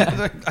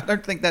 I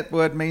don't think that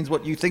word means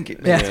what you think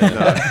it means.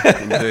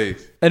 Yeah, no, indeed.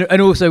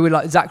 And also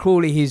with Zach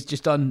Crawley, he's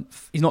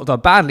not done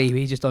badly.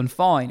 He's just done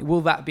fine.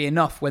 Will that be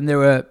enough when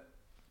there are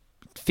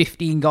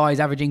 15 guys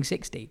averaging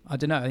 60? I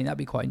don't know. I think that'd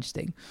be quite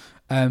interesting.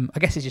 I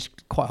guess it's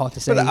just quite hard to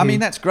say. But, I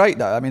mean, that's great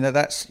though. I mean,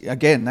 that's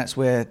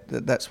where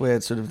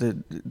sort of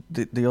the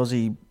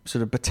Aussie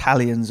sort of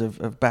battalions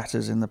of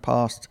batters in the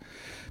past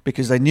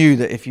because they knew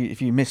that if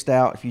you missed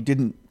out, if you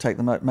didn't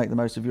make the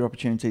most of your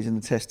opportunities in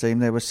the Test team,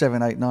 there were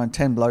 7, 8, 9,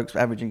 10 blokes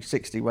averaging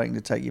 60 waiting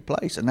to take your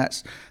place, and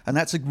that's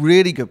a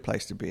really good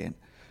place to be in.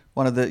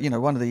 One of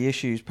the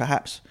issues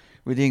perhaps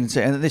with the England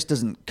team, and this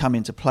doesn't come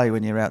into play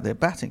when you're out there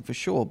batting for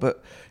sure,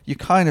 but you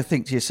kind of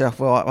think to yourself,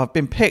 well, I've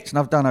been picked and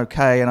I've done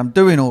okay and I'm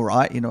doing all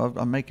right.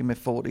 I'm making my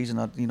 40s and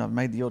I've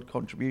made the odd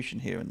contribution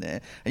here and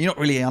there, and you're not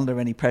really under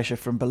any pressure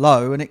from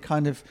below, and it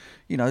kind of,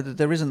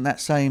 there isn't that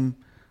same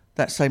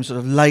sort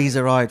of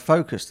laser-eyed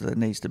focus that there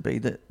needs to be,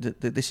 that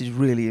this is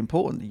really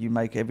important, that you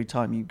make every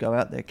time you go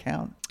out there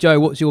count. Joe,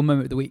 what's your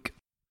moment of the week?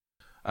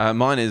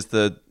 Mine is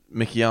the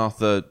Mickey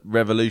Arthur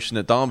revolution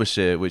at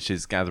Derbyshire, which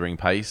is gathering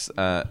pace.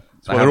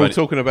 That's what we're all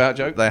talking about,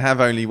 Joe. They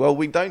have only... Well,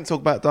 we don't talk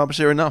about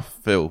Derbyshire enough,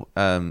 Phil.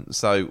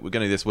 So we're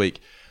going to do this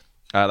week.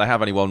 They have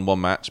only won one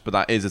match, but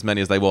that is as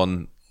many as they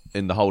won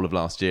in the whole of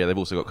last year. They've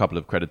also got a couple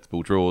of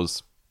creditable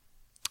draws.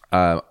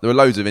 There were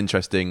loads of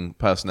interesting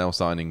personnel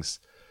signings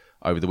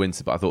over the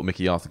winter, but I thought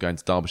Mickey Arthur going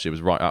to Derbyshire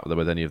was right up there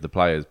with any of the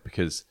players,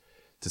 because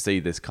to see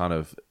this kind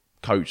of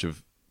coach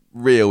of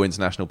real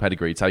international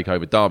pedigree take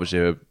over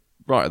Derbyshire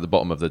right at the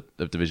bottom of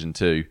Division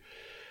 2,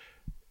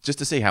 just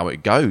to see how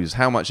it goes,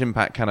 how much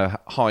impact can a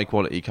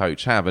high-quality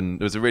coach have. And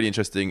there was a really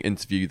interesting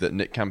interview that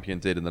Nick Campion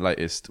did in the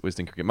latest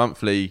Wisden Cricket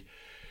Monthly,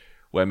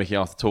 where Mickey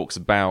Arthur talks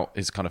about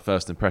his kind of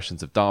first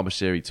impressions of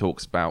Derbyshire. He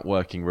talks about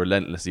working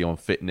relentlessly on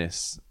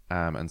fitness,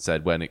 and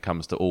said when it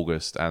comes to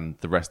August and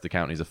the rest of the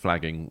counties are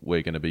flagging,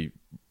 we're going to be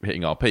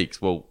hitting our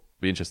peaks. Well, it'll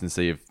be interesting to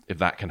see if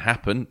that can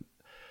happen,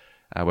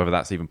 whether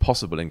that's even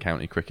possible in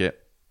county cricket.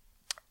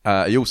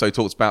 He also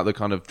talks about the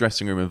kind of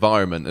dressing room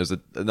environment. There's a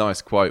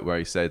nice quote where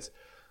he said,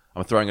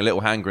 I'm throwing a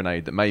little hand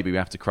grenade that maybe we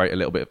have to create a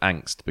little bit of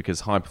angst,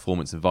 because high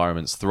performance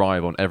environments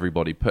thrive on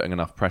everybody putting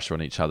enough pressure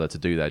on each other to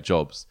do their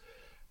jobs.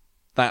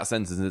 That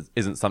sentence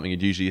isn't something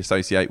you'd usually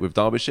associate with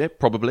Derbyshire,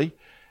 probably.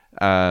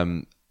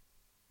 And,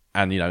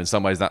 in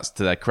some ways that's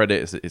to their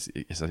credit.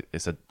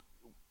 It's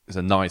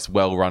a nice,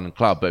 well-run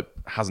club, but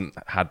hasn't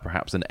had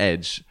perhaps an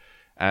edge.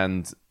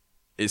 And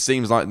it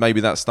seems like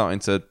maybe that's starting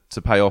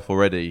to pay off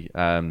already.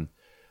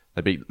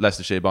 They beat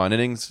Leicestershire by an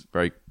innings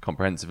very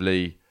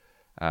comprehensively.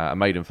 A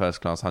maiden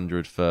first-class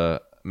 100 for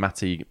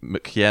Matty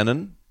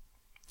McKiernan.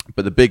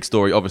 But the big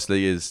story,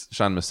 obviously, is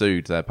Shan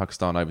Masood, their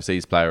Pakistan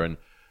overseas player, and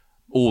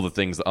all the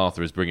things that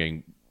Arthur is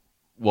bringing.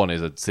 One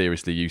is a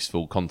seriously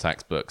useful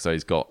contacts book. So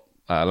he's got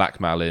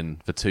Lakmal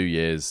in for 2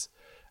 years,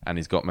 and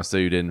he's got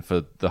Masood in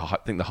for the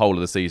whole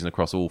of the season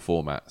across all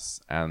formats,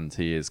 and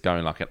he is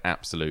going like an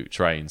absolute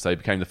train. So he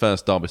became the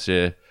first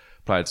Derbyshire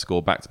player to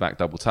score back-to-back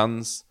double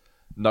tons.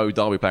 No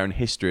Derby player in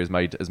history has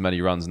made as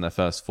many runs in their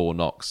first 4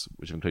 knocks,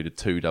 which have included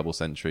 2 double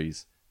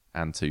centuries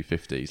and 2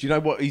 50s. Do you know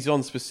what he's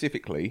on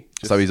specifically?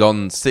 So he's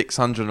on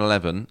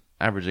 611,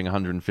 averaging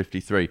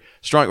 153.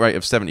 Strike rate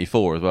of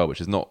 74 as well, which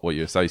is not what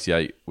you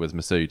associate with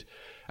Masood.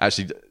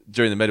 Actually,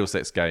 during the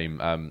Middlesex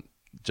game,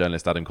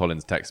 journalist Adam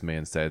Collins texted me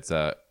and said,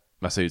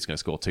 Masood's going to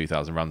score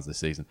 2,000 runs this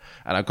season.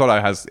 And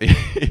Agolo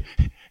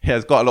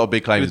has got a lot of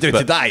big claims. We'll do it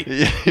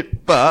today.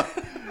 But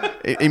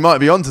he might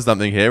be onto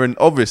something here, and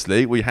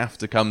obviously we have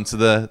to come to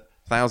the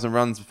 1,000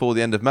 runs before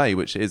the end of May,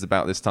 which is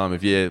about this time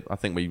of year. I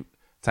think we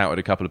touted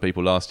a couple of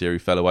people last year who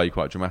fell away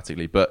quite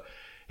dramatically, but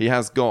he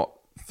has got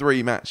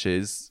 3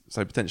 matches,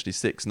 so potentially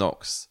 6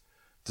 knocks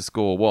to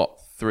score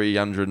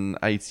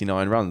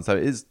 389 runs. So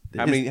it is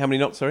how many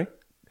knocks? Sorry,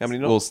 how many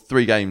knocks? Well,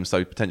 3 games,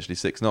 so potentially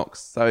 6 knocks.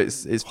 So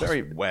it's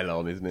very well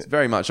on, isn't it? It's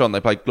very much on.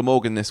 They play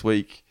Glamorgan this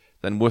week,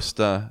 then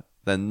Worcester,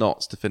 then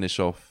Notts to finish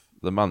off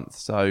the month.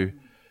 So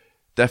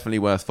definitely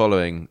worth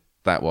following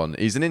that one.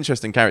 He's an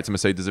interesting character,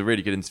 Masood. There's a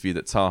really good interview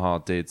that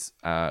Taha did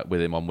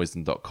with him on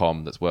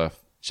wisdom.com that's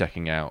worth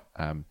checking out,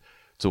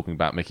 talking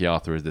about Mickey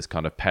Arthur as this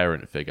kind of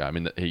parent figure. I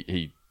mean,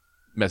 he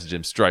messaged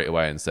him straight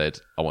away and said,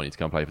 I want you to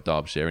come play for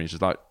Derbyshire. And he's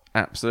just like,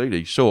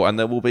 absolutely, sure. And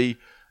there will be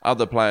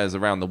other players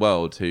around the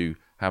world who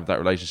have that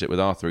relationship with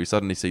Arthur who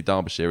suddenly see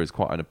Derbyshire as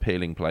quite an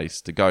appealing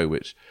place to go,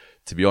 which,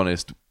 to be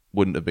honest,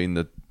 wouldn't have been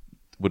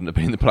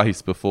the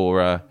place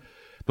before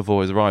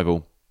his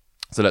arrival.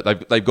 So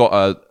look, they've got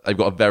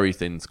a very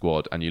thin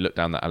squad, and you look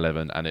down that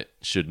 11, and it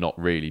should not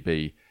really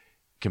be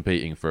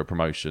competing for a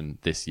promotion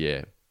this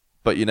year.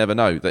 But you never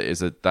know.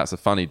 That's a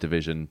funny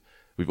division.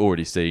 We've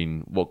already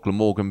seen what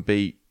Glamorgan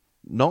beat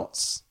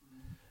Notts,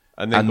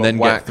 and then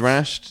get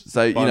thrashed.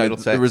 So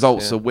the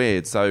results are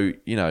weird. So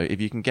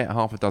if you can get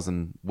half a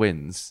dozen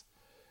wins,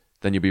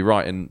 then you'll be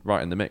right in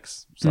the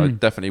mix. So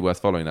definitely worth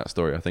following that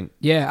story, I think.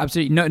 Yeah,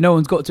 absolutely. No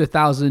one's got to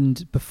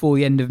 1,000 before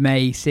the end of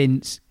May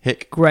since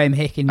Graham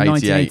Hick in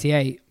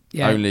 1988.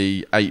 Yeah.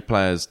 Only 8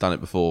 players done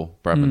it before.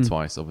 Bradman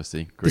twice,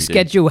 obviously. The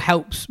schedule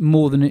helps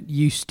more than it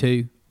used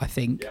to, I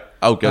think. Yeah.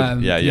 Oh,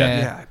 good.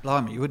 Yeah.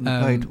 Blimey, you wouldn't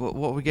have played. What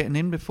were we getting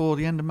in before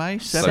the end of May?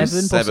 7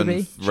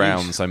 possibly? 7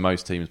 rounds, so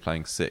most teams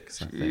playing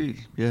 6, I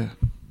think. Yeah. Did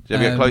you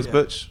ever get close,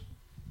 Butch?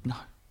 No.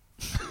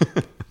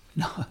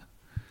 No.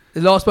 The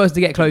last person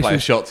to get close. Play a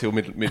shot till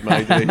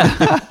mid-May, did he?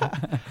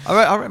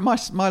 I read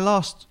my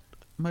last,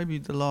 maybe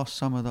the last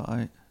summer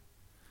that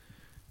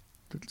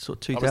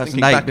sort of I was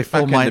thinking 2008 back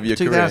before my end of your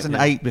career,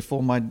 2008 yeah.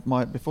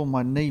 before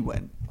my knee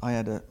went. I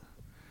had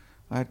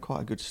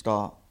quite a good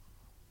start.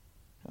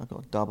 I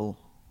got a double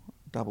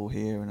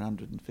here and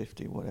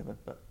 150 whatever,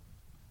 but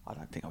I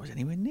don't think I was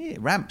anywhere near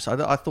Ramps.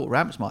 I thought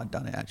Ramps might have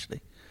done it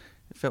actually.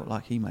 It felt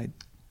like he made.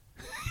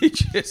 He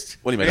just.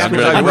 Well, he made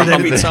 100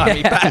 every time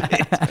he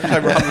batted.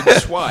 Over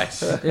 100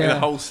 twice in a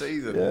whole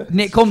season. Yeah.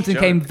 Nick Compton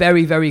came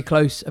very, very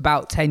close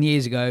about 10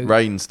 years ago.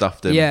 Rain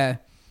stuffed him. Yeah.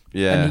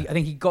 Yeah. And I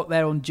think he got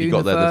there on June He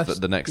got the there 1st.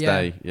 the next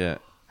day. Yeah.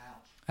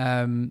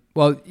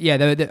 Well, yeah,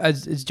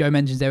 as Joe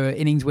mentions, there were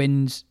innings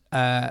wins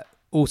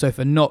also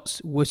for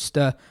Notts,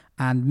 Worcester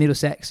and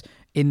Middlesex.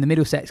 In the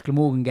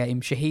Middlesex-Glamorgan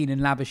game, Shaheen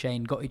and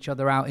Labuschagne got each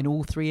other out in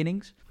all 3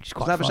 innings, which is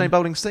quite Was Labuschagne fun.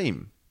 bowling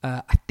seam?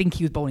 I think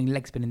he was bowling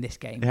leg spin in this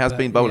game. He has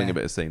been bowling a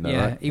bit of seam, though,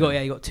 yeah, right? he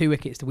got 2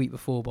 wickets the week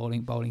before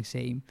bowling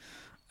seam.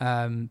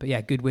 But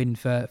yeah, good win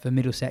for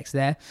Middlesex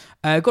there.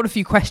 Got a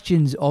few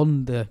questions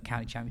on the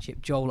county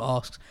championship. Joel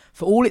asks,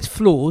 for all its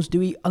flaws, do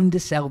we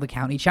undersell the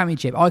county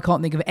championship? I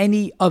can't think of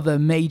any other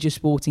major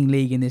sporting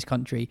league in this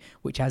country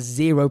which has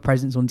 0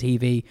 presence on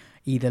TV,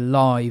 either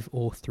live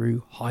or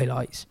through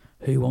highlights.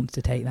 Who wants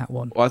to take that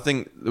one? Well, I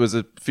think there was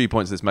a few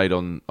points that's made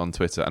on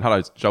Twitter. And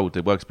hello, Joel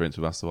did work experience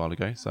with us a while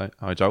ago. So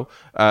hi, Joel.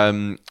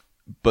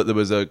 But there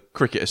was a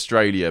Cricket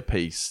Australia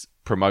piece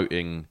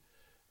promoting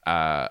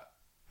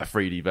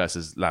Afridi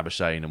versus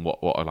Labuschagne and what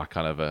a like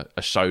kind of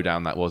a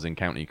showdown that was in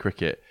county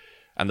cricket.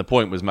 And the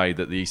point was made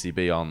that the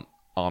ECB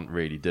aren't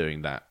really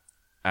doing that.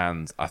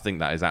 And I think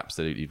that is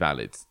absolutely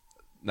valid.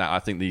 Now, I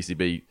think the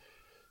ECB,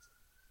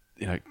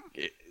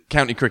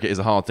 county cricket is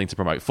a hard thing to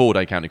promote.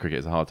 4-day county cricket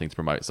is a hard thing to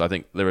promote. So I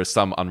think there are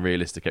some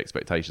unrealistic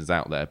expectations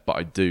out there, but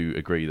I do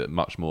agree that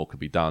much more could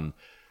be done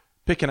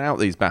picking out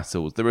these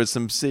battles. There are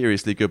some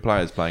seriously good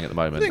players playing at the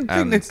moment.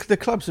 I think the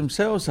clubs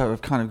themselves, though,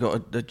 have kind of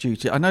got a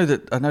duty. I know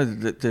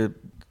that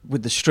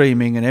with the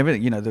streaming and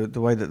everything,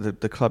 the way that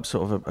the clubs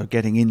sort of are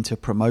getting into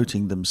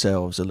promoting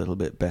themselves a little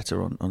bit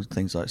better on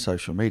things like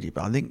social media.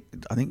 But I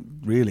think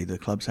really the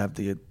clubs have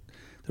the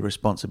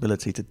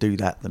responsibility to do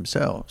that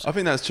themselves. I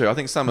think that's true. I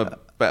think some are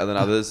better than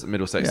others.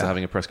 Middlesex are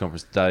having a press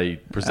conference today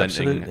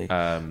presenting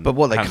but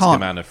what they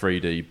can't, and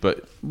Afridi.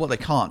 But what they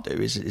can't do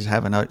is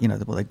have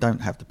what they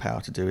don't have the power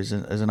to do is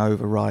an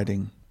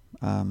overriding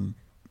an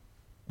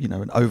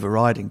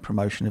overriding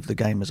promotion of the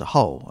game as a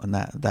whole, and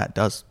that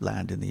does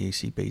land in the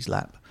ECB's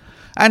lap.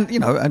 And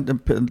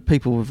and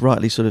people have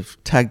rightly sort of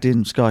tagged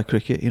in Sky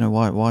Cricket.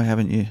 Why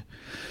haven't you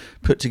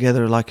put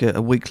together like a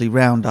weekly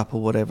roundup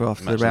or whatever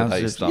after the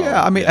rounds?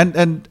 Yeah, I mean,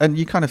 and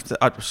you kind of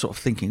I was sort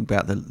of thinking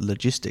about the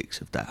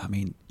logistics of that. I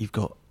mean, you've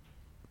got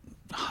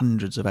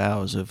hundreds of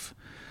hours of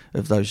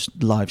those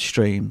live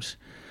streams,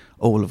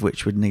 all of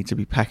which would need to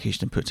be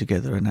packaged and put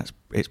together, and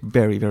it's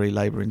very, very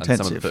labour intensive.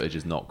 And some of the footage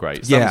is not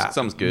great.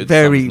 Some's good.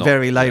 Very,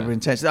 very labour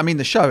intensive. I mean,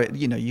 the show,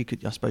 you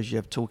could, I suppose, you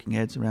have talking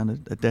heads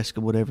around a desk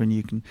or whatever, and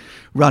you can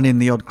run in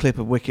the odd clip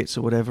of wickets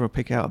or whatever, or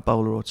pick out a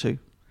bowler or two.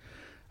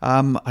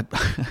 I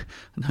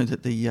know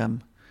that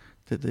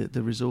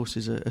the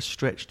resources are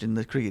stretched in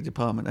the cricket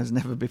department as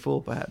never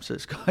before, perhaps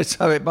at Sky.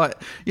 So it might,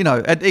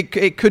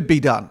 it could be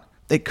done.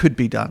 It could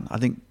be done. I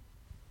think,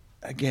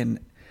 again,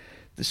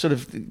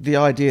 the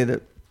idea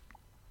that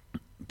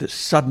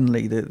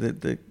suddenly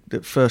the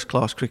first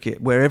class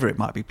cricket, wherever it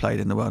might be played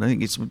in the world, I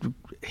think it's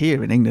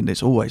here in England,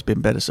 it's always been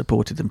better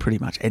supported than pretty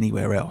much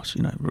anywhere else.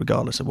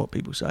 Regardless of what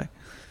people say.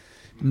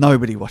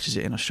 Nobody watches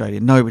it in Australia.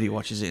 Nobody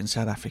watches it in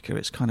South Africa.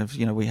 It's kind of,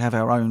 we have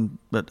our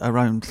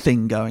own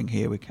thing going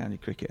here with county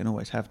cricket, and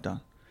always have done.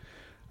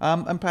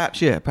 And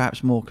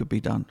perhaps more could be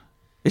done.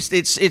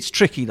 It's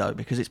tricky though,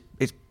 because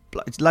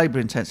it's labour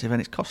intensive and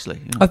it's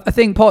costly. I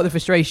think part of the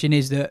frustration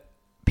is that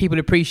people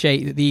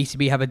appreciate that the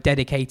ECB have a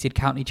dedicated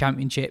county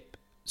championship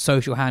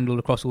social handle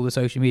across all the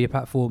social media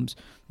platforms,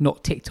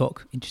 not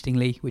TikTok,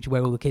 interestingly, which is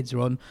where all the kids are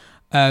on.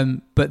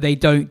 But they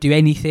don't do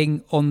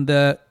anything on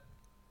the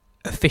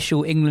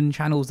official England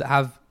channels that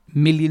have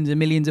millions and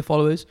millions of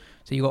followers.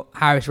 So you've got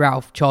Harris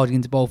Ralph charging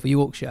into bowl for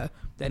Yorkshire.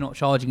 They're not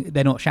shouting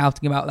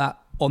about that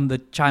on the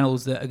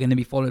channels that are going to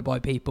be followed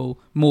by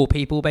more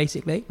people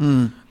basically.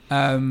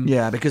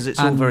 Because it's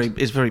all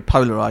very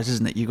polarised,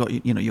 isn't it?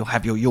 You'll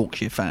have your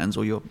Yorkshire fans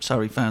or your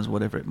Surrey fans or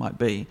whatever it might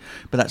be,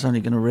 but that's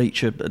only going to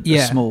reach a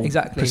small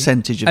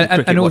percentage of the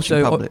cricket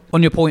watching public.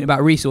 On your point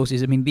about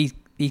resources, I mean, these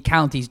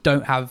counties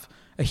don't have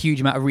a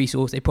huge amount of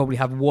resource. They probably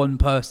have one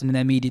person in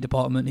their media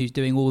department who's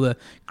doing all the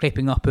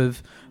clipping up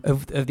of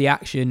the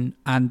action,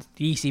 and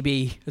the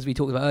ECB, as we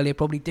talked about earlier,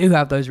 probably do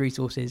have those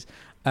resources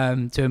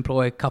to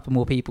employ a couple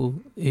more people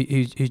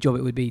whose job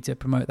it would be to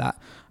promote that.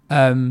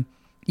 I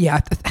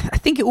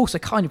think it also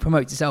kind of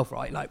promotes itself,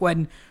 right? Like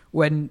when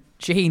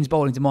Shaheen's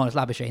bowling to Marnus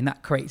Labuschagne,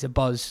 that creates a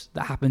buzz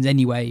that happens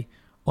anyway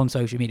on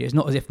social media. It's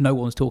not as if no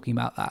one's talking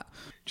about that.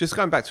 Just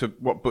going back to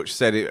what Butch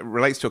said, it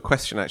relates to a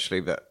question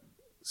actually that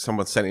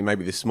someone sent in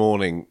maybe this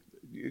morning.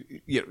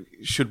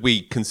 Should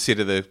we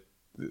consider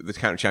the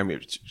county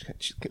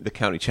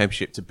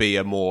championship to be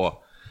a more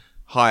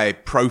high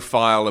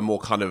profile, a more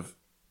kind of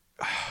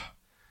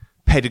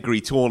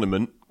pedigree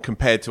tournament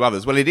compared to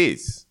others? Well, it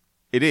is.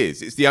 It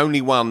is. It's the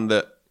only one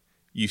that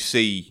you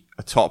see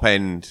a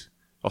top-end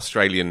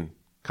Australian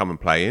come and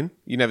play in.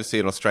 You never see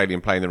an Australian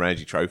play in the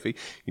Ranji Trophy.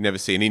 You never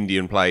see an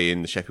Indian play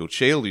in the Sheffield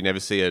Shield. You never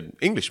see an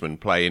Englishman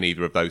play in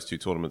either of those two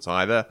tournaments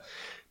either.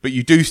 But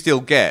you do still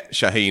get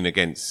Shaheen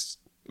against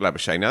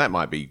Labuschagne. Now, that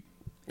might be...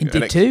 In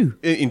Div 2.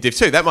 In Div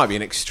 2. That might be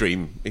an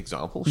extreme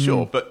example,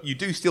 sure. But you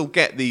do still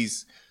get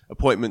these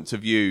appointment to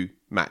view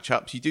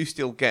matchups. You do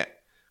still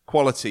get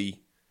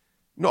quality,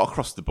 not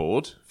across the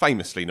board,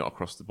 famously not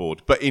across the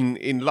board, but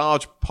in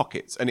large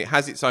pockets. And it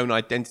has its own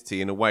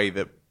identity in a way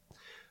that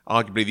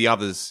arguably the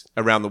others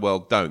around the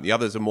world don't. The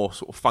others are more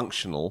sort of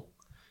functional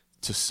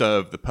to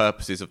serve the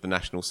purposes of the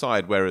national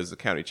side, whereas the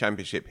county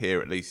championship here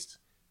at least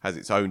has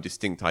its own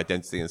distinct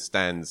identity and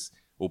stands,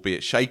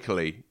 albeit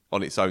shakily,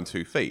 on its own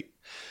 2 feet.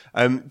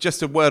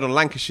 Just a word on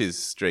Lancashire's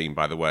stream,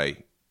 by the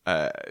way.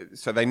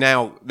 So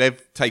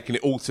they've taken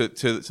it all to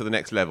the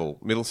next level.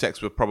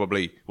 Middlesex were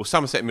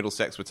Somerset and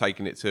Middlesex were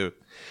taking it to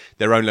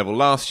their own level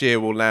last year.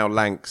 Well, now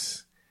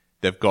Lancs,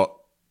 they've got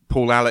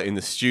Paul Allett in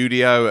the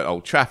studio at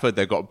Old Trafford.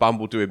 They've got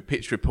Bumble doing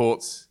pitch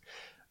reports.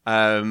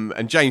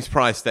 And James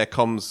Price, their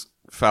comms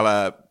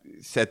fella,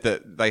 said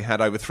that they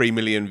had over 3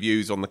 million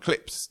views on the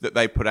clips that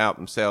they put out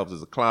themselves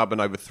as a club and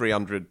over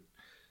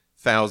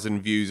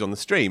 300,000 views on the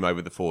stream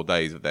over the 4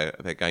 days of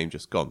their game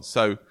just gone.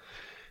 So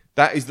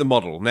that is the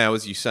model. Now,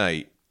 as you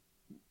say,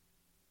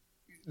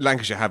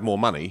 Lancashire have more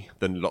money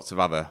than lots of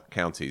other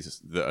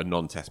counties that are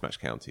non-test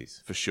match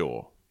counties, for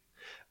sure.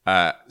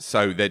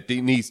 So there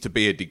needs to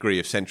be a degree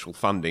of central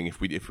funding if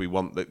we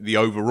want the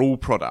overall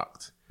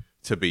product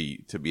to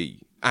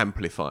be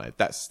amplified.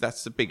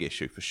 That's a big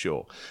issue for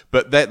sure.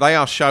 But they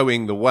are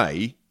showing the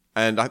way,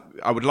 and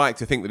I would like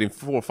to think that in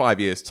 4 or 5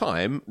 years'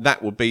 time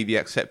that will be the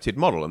accepted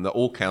model, and that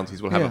all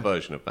counties will have a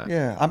version of that.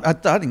 Yeah,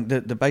 I think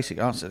the basic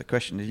answer to the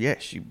question is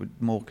yes.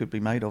 More could be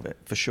made of it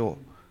for sure.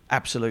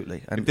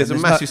 Absolutely. And if there's a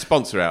massive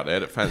sponsor out there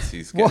that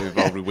fancies getting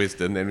involved with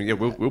Wisden, then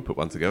we'll put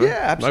one together. Yeah,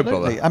 absolutely. No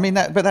bother. I mean,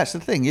 but that's the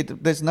thing.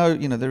 There's no,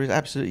 there is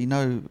absolutely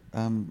no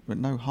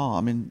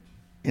harm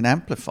in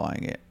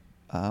amplifying it.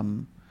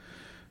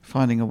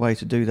 Finding a way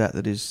to do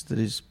that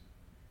is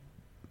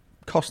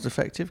cost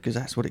effective, because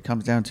that's what it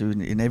comes down to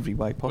in every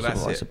way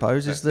possible. I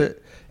suppose is the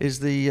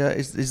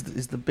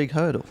big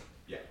hurdle.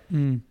 Yeah.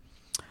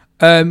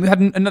 We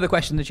had another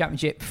question in the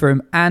championship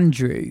from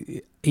Andrew.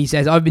 He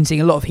says, I've been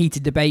seeing a lot of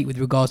heated debate with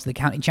regards to the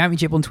county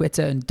championship on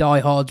Twitter, and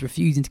diehards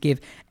refusing to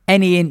give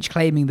any inch,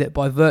 claiming that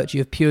by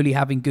virtue of purely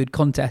having good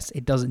contests,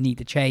 it doesn't need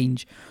to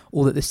change,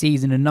 or that the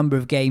season and number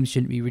of games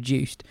shouldn't be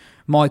reduced.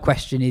 My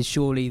question is,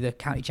 surely the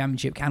county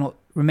championship cannot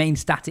remain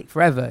static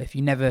forever. If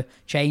you never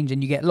change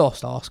and you get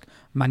lost, ask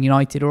Man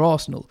United or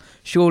Arsenal.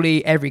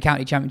 Surely every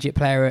county championship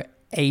player at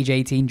age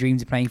 18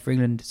 dreams of playing for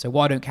England. So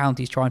why don't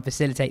counties try and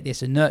facilitate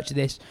this and nurture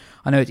this?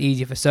 I know it's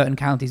easier for certain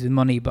counties with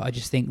money, but I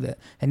just think that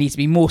there needs to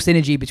be more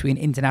synergy between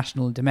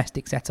international and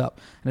domestic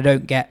setup. And I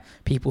don't get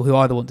people who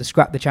either want to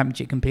scrap the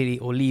championship completely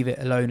or leave it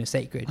alone as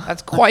sacred.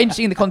 That's quite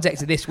interesting in the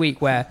context of this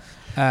week, where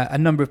a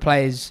number of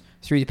players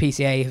through the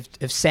PCA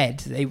have said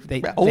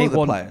they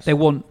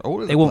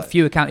want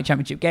fewer county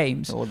championship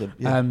games.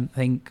 I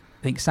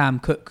think Sam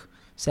Cook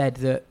said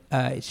that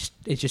it's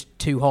just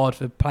too hard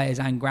for players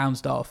and ground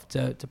staff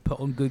to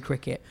put on good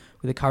cricket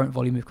with the current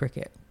volume of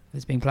cricket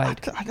that's being played.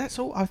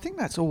 I think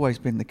that's always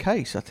been the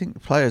case. I think the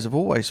players have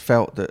always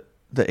felt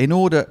that in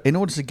order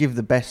to give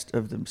the best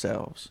of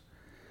themselves,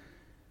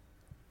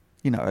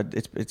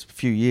 it's a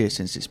few years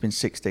since it's been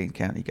 16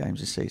 county games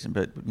this season,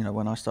 but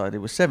when I started it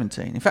was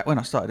 17. In fact, when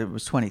I started it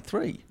was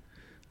 23.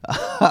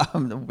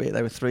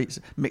 They were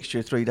mixture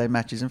of 3-day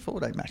matches and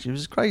 4-day matches. It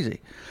was crazy.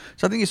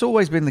 So I think it's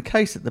always been the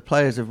case that the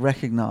players have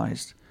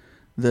recognised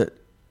that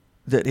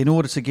in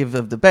order to give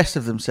the best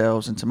of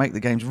themselves and to make the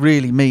games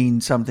really mean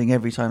something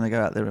every time they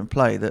go out there and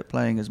play, that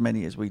playing as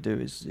many as we do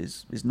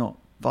is not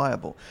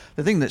viable.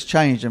 The thing that's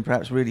changed and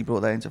perhaps really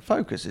brought that into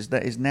focus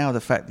is now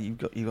the fact that you've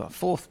got a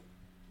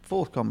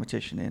fourth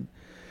competition in,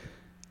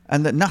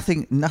 and that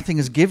nothing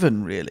is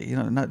given really.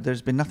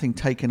 There's been nothing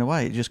taken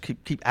away. You just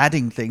keep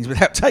adding things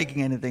without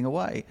taking anything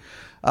away.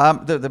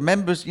 The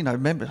members, I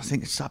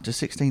think it's up to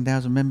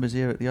 16,000 members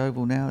here at the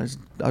Oval now. There's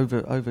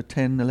over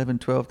 10, 11,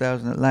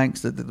 12,000 at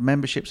Lancs. The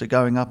memberships are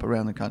going up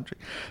around the country.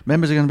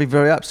 Members are going to be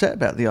very upset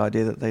about the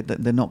idea that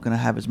they're not going to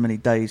have as many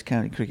days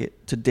county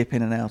cricket to dip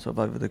in and out of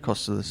over the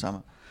course of the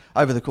summer.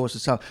 But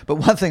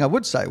one thing I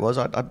would say was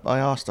I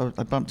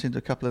bumped into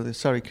a couple of the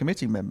Surrey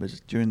committee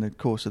members during the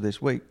course of this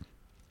week.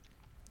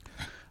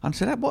 And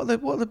said, what are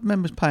the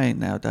members paying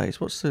nowadays?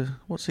 What's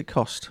it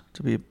cost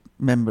to be a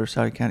member of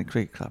Surrey County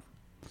Cricket Club?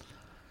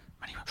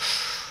 And he went,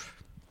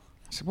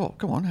 I said, well,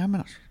 go on, how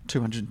much?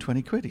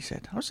 220 quid, he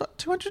said. I was like,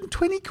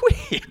 220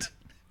 quid?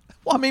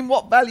 Well, I mean,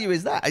 what value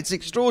is that? It's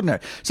extraordinary.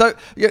 So,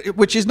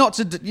 which is not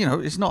to,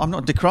 it's not. I'm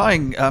not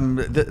decrying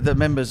the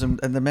members and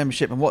the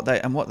membership and what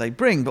they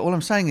bring. But all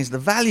I'm saying is the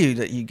value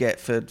that you get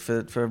for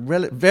a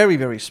very,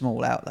 very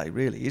small outlay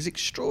really is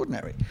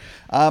extraordinary.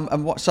 If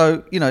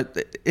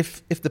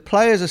the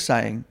players are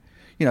saying,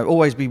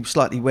 always be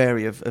slightly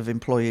wary of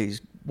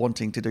employees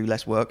wanting to do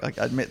less work.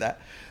 I admit that.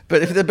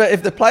 But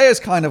if the players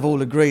kind of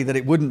all agree that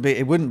it wouldn't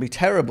be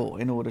terrible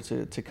in order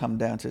to come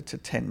down to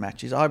 10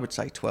 matches, I would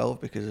say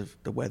 12 because of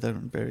the weather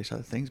and various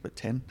other things, but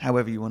 10,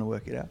 however you want to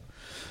work it out.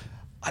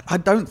 I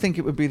don't think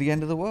it would be the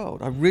end of the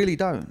world. I really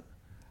don't.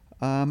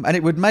 And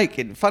it would make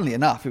it, funnily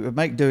enough, it would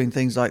make doing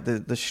things like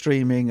the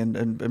streaming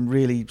and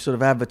really sort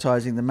of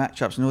advertising the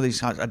matchups and all these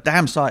kinds a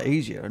damn sight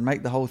easier, and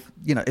make the whole,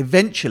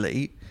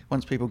 eventually,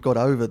 once people got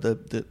over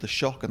the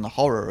shock and the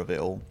horror of it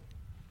all,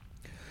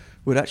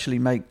 would actually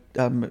make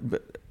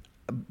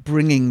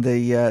bringing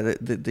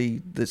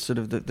the sort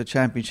of the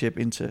championship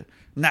into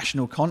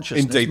national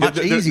consciousness. Indeed, much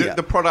easier.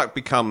 The product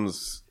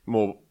becomes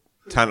more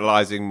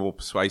tantalising, more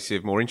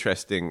persuasive, more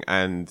interesting,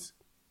 and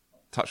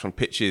touch on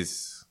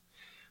pitches.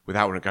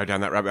 Without wanting to go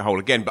down that rabbit hole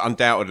again, but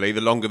undoubtedly,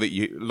 the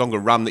longer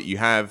run that you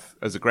have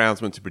as a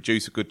groundsman to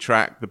produce a good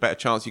track, the better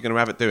chance you're going to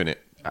have at doing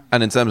it.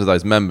 And in terms of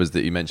those members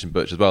that you mentioned,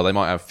 Butch, as well, they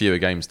might have fewer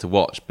games to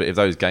watch, but if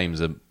those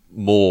games are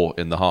more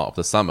in the heart of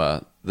the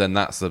summer, then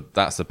that's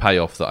a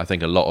payoff that I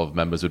think a lot of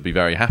members would be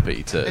very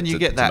happy to. And you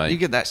get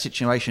that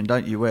situation,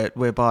 don't you,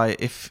 whereby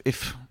if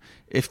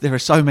there are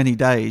so many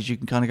days, you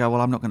can kind of go,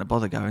 well, I'm not going to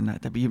bother going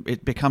that day. But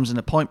it becomes an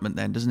appointment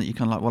then, doesn't it? You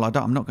kind of like,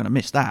 well, I'm not going to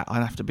miss that. I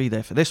have to be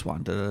there for this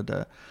one.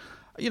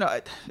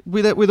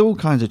 With all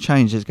kinds of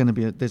change, there's going to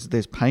be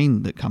there's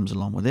pain that comes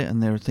along with it,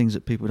 and there are things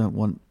that people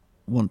don't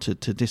want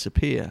to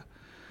disappear.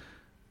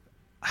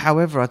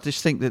 However, I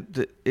just think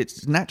that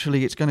it's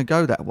going to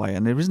go that way,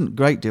 and there isn't a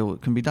great deal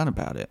that can be done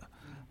about it.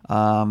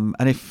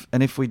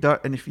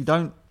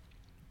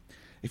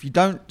 If you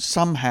don't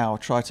somehow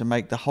try to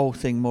make the whole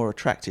thing more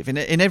attractive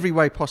in every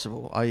way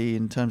possible, i.e.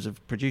 in terms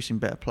of producing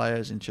better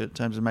players, in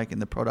terms of making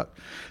the product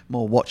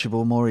more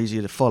watchable, more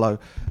easier to follow,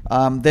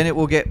 then it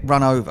will get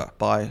run over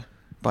by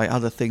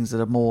other things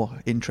that are more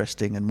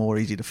interesting and more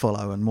easy to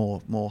follow and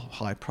more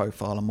high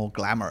profile and more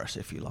glamorous,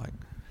 if you like.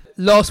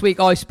 Last week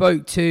I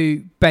spoke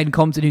to Ben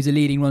Compton, who's a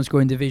leading run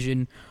scorer in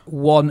Division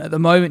 1 at the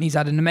moment. He's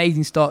had an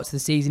amazing start to the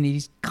season.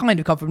 He's kind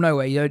of come from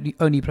nowhere. He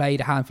only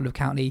played a handful of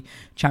county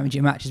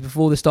championship matches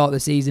before the start of the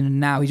season, and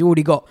now he's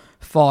already got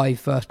 5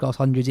 first-class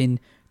hundreds in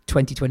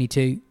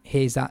 2022.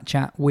 Here's that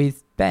chat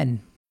with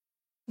Ben.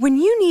 When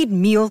you need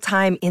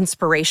mealtime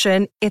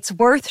inspiration, it's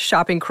worth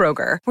shopping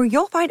Kroger, where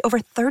you'll find over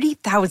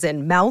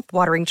 30,000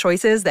 mouth-watering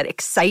choices that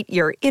excite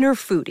your inner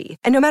foodie.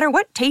 And no matter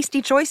what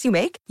tasty choice you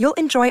make, you'll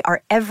enjoy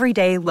our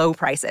everyday low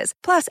prices,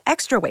 plus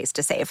extra ways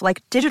to save,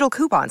 like digital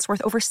coupons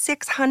worth over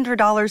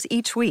 $600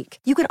 each week.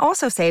 You can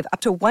also save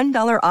up to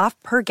 $1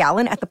 off per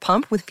gallon at the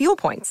pump with fuel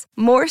points.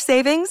 More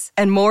savings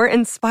and more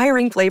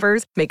inspiring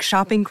flavors make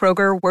shopping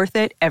Kroger worth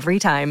it every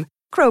time.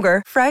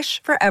 Kroger,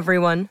 fresh for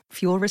everyone.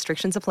 Fuel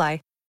restrictions apply.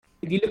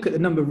 If you look at the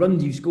number of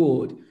runs you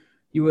scored,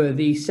 you were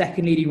the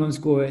second leading run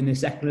scorer in the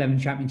second 11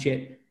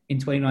 championship in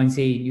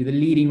 2019. You're the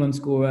leading run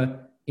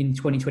scorer in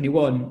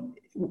 2021.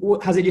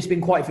 Has it just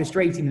been quite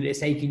frustrating that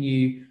it's taken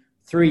you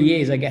 3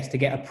 years, I guess, to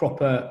get a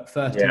proper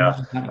first team?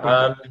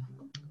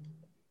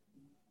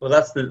 Well,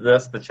 that's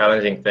the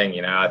challenging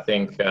thing, I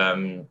think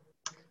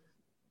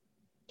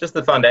just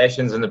the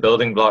foundations and the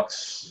building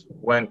blocks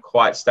weren't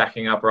quite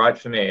stacking up right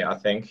for me, I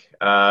think.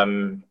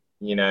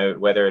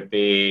 Whether it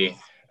be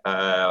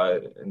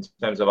in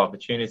terms of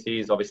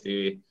opportunities,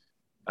 obviously,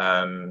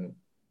 perhaps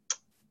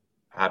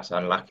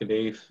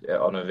unluckily,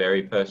 on a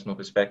very personal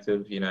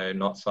perspective,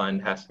 not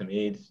signed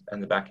Hassameed in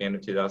the back end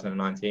of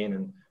 2019,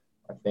 and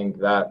I think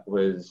that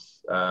was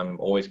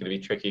always going to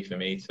be tricky for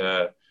me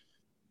to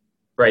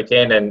break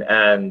in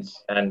and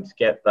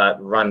get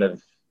that run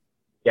of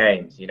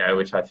games,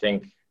 which I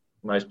think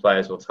most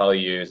players will tell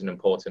you is an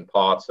important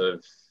part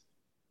of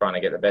trying to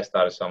get the best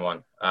out of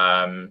someone.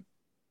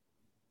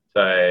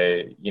 So,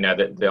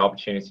 the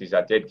opportunities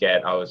I did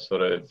get, I was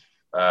sort of,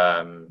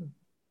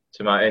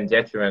 to my own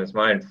detriment, it's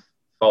my own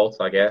fault,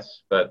 I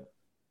guess. But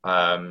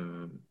I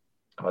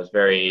was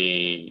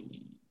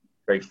very,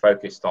 very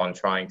focused on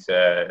trying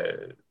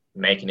to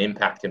make an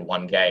impact in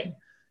one game,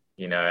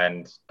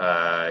 and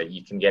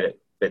you can get it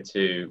a bit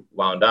too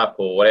wound up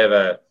or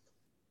whatever,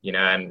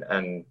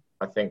 and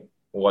I think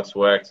what's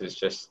worked is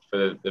just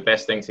for the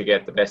best thing to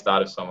get the best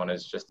out of someone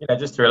is just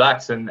to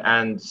relax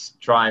and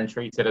try and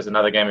treat it as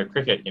another game of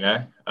cricket,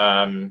 but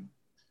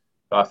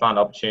I found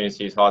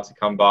opportunities hard to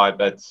come by,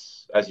 but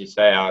as you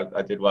say,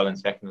 I did well in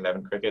second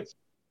 11 cricket.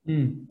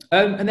 And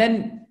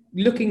then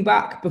looking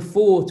back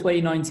before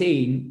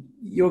 2019,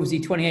 you're obviously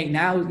 28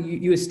 now,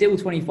 you were still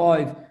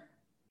 25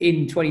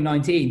 in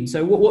 2019.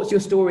 So what's your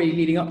story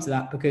leading up to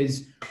that?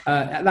 Because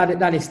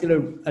that is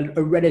still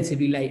a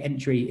relatively late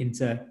entry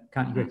into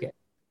county cricket.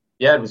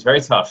 Yeah, it was very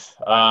tough.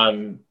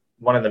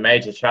 One of the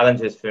major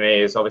challenges for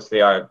me is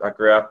obviously I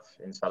grew up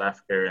in South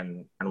Africa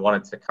and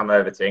wanted to come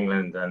over to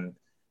England and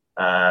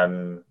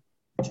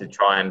to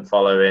try and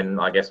follow in,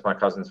 I guess, my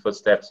cousin's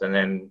footsteps. And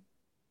then,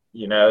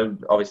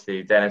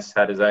 obviously Dennis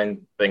had his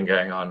own thing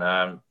going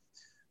on.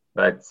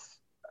 But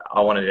I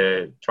wanted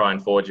to try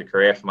and forge a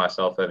career for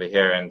myself over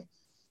here. And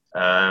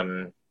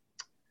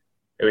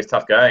it was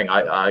tough going.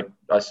 I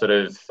sort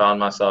of found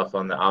myself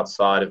on the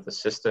outside of the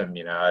system.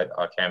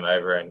 I came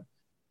over and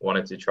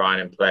wanted to try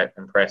and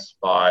impress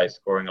by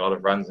scoring a lot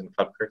of runs in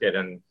club cricket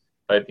and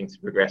hoping to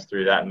progress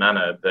through that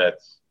manner. But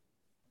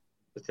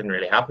it didn't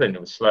really happen.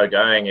 It was slow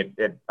going.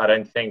 I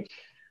don't think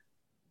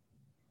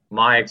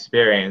my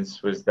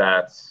experience was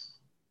that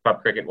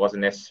club cricket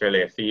wasn't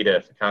necessarily a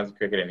feeder for county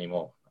cricket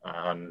anymore.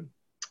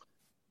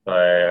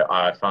 So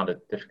I found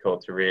it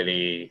difficult to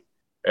really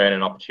earn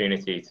an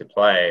opportunity to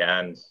play.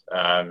 And,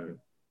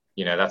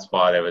 that's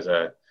why there was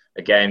a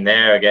game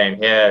there, a game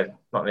here,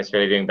 not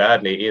necessarily doing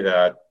badly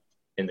either.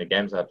 In the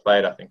games I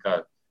played, I think I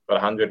got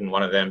 100 in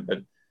one of them,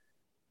 but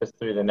just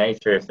through the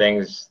nature of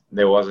things,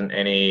 there wasn't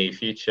any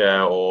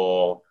future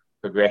or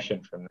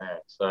progression from there.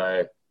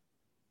 So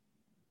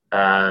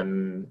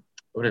it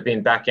would have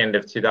been back end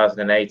of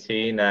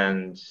 2018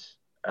 and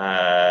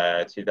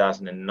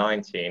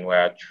 2019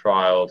 where I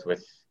trialled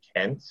with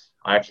Kent.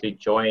 I actually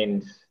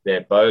joined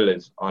their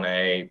bowlers on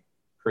a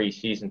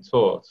pre-season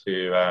tour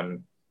to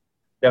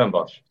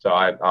Stellenbosch. So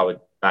I would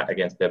bat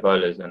against their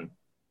bowlers, and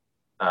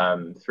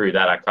through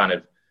that I kind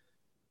of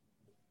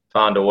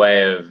found a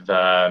way of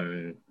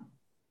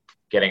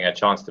getting a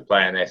chance to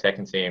play in their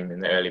second team in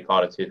the early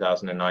part of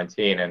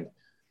 2019, and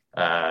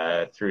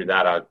through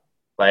that I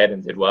played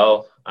and did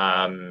well,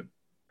 and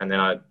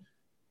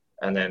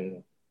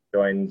then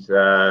joined.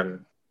 I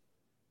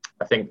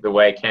think the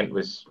way Kent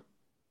was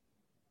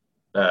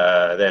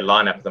their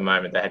lineup at the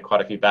moment, they had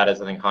quite a few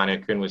batters. I think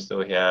Heine Kuhn was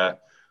still here,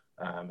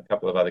 a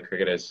couple of other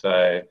cricketers.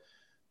 So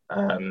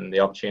the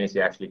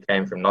opportunity actually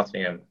came from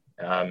Nottingham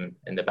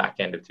in the back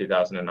end of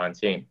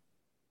 2019.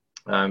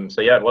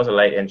 It was a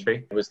late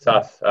entry. It was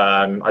tough.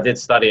 I did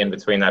study in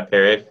between that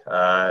period.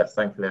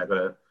 Thankfully, I got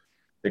a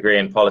degree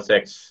in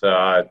politics.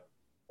 I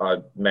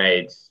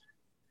made,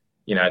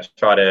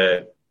 try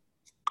to,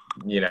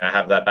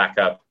 have that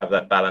backup, have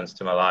that balance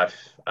to my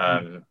life.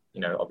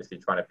 Obviously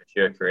trying to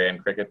pursue a career in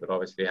cricket, but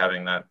obviously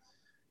having that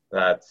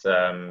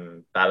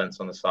balance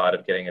on the side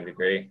of getting a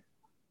degree.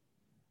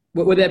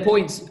 Were there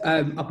points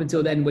up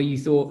until then where you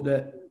thought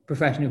that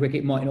professional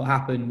cricket might not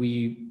happen?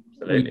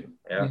 Absolutely,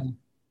 yeah.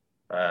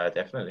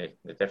 Definitely.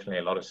 There's definitely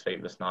a lot of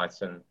sleepless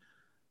nights, and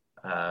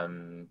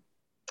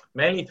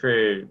mainly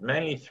through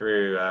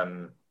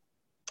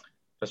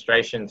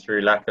frustration,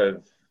 through lack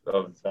of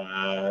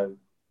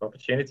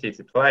opportunity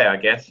to play, I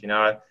guess.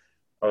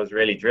 I was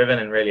really driven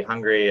and really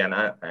hungry, and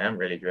I am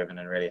really driven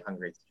and really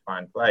hungry to try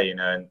and play,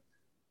 and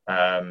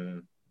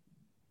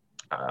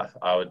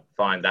I would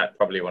find that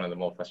probably one of the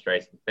more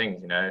frustrating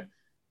things,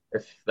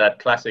 If that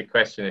classic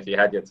question, if you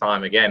had your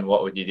time again,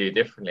 what would you do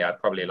differently?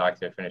 I'd probably like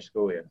to have finished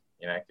school here,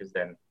 because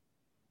then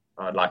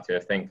I'd like to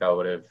think I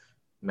would have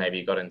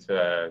maybe got into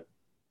a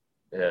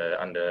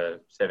under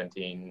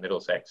 17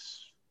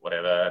 Middlesex,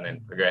 whatever, and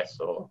then progress,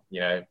 or,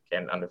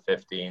 under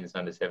 15s,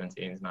 under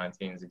 17s,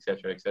 19s,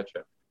 etc.,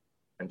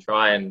 and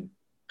try and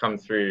come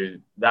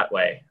through that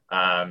way.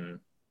 But,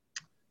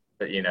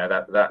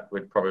 that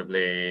would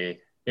probably,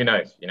 who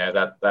knows,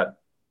 that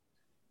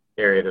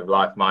period of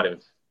life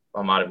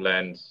I might have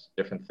learned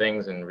different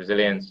things and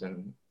resilience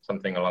and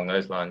something along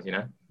those lines,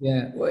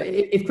 Yeah. Well,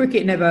 if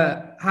cricket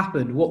never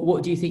happened,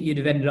 what do you think you'd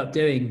have ended up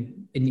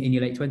doing in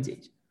your late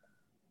 20s?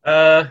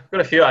 Got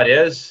a few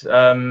ideas.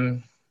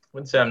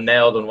 Wouldn't say I'm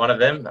nailed on one of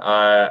them.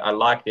 I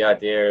like the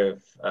idea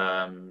of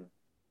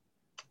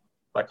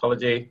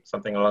psychology,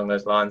 something along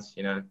those lines.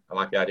 I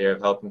like the idea of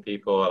helping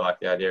people. I like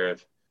the idea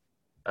of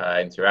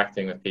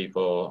interacting with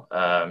people,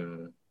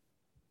 and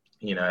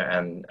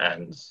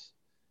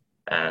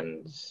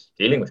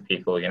dealing with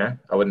people.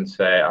 I wouldn't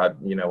say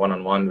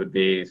one-on-one would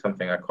be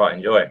something I quite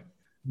enjoy.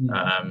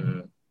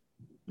 That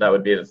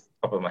would be at the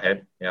top of my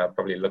head. I'd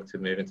probably look to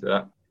move into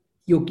that.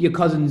 Your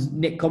cousin's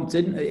Nick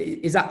Compton,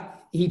 is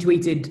that he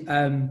tweeted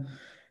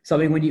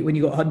something when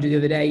you got 100 the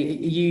other day?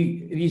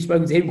 Have you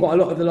spoken to him quite a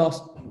lot over the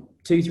last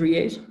 2-3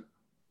 years?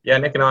 Yeah,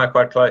 Nick and I are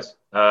quite close.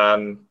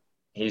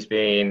 He's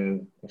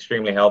been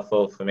extremely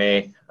helpful for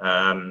me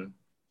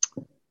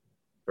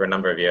for a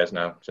number of years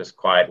now, just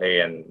quietly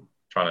and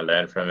trying to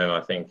learn from him.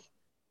 I think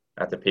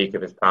at the peak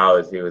of his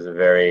powers, he was a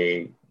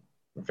very,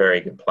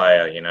 very good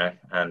player,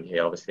 and he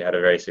obviously had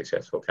a very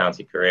successful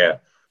county career.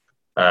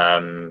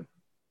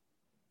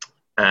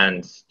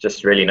 And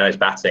just really knows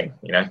batting,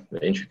 the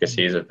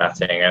intricacies of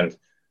batting. And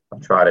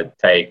I've tried to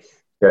take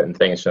certain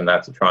things from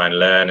that to try and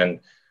learn, and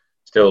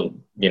still,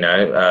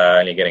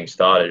 only getting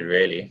started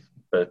really,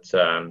 but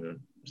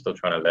still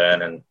trying to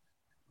learn.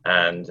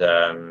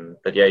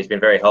 But yeah, he's been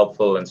very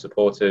helpful and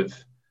supportive.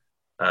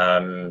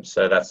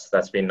 So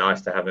that's been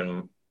nice to have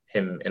him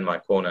in my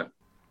corner.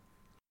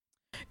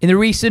 In the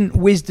recent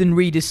Wisden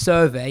Readers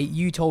survey,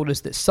 you told us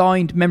that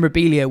signed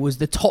memorabilia was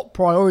the top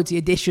priority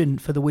addition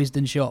for the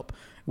Wisden shop.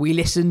 We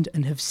listened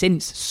and have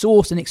since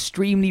sourced an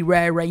extremely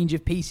rare range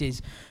of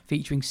pieces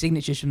featuring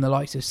signatures from the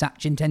likes of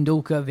Sachin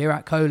Tendulkar,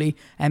 Virat Kohli,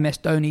 MS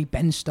Dhoni,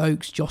 Ben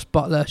Stokes, Josh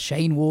Butler,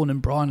 Shane Warne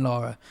and Brian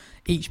Lara.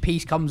 Each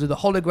piece comes with a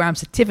hologram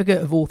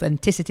certificate of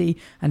authenticity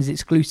and is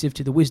exclusive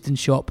to the Wisden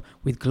shop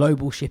with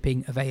global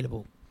shipping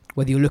available.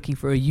 Whether you're looking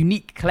for a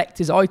unique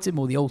collector's item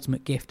or the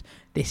ultimate gift,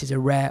 this is a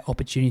rare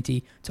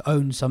opportunity to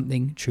own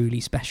something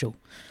truly special.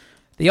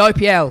 The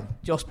IPL,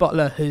 Josh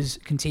Buttler has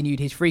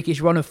continued his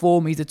freakish run of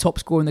form. He's the top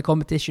scorer in the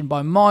competition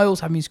by miles,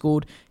 having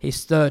scored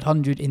his third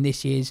 100 in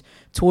this year's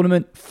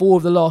tournament. 4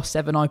 of the last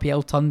 7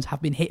 IPL tons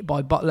have been hit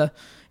by Buttler.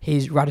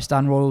 His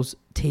Rajasthan Royals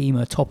team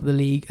are top of the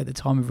league at the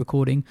time of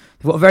recording.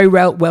 They've got a very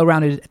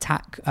well-rounded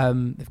attack.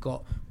 They've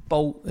got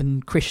Bolt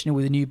and Krishna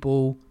with a new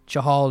ball,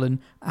 Chahal and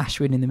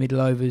Ashwin in the middle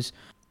overs.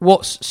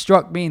 What's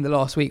struck me in the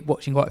last week,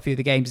 watching quite a few of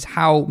the games, is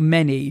how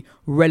many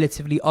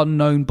relatively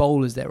unknown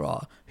bowlers there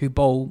are who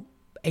bowl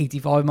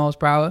 85 miles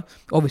per hour.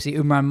 Obviously,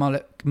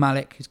 Umran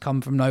Malik has come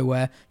from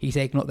nowhere. He's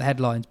taken up the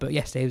headlines. But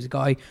yesterday was a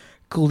guy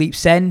called Kuldeep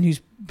Sen who's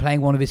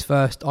playing one of his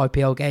first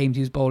IPL games. He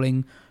was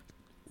bowling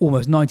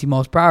almost 90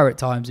 miles per hour at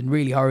times and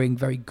really hurrying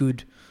very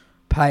good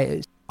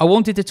players. I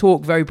wanted to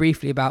talk very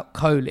briefly about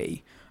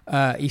Kohli.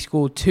 He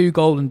scored 2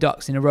 golden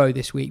ducks in a row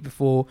this week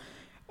before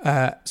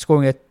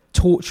scoring a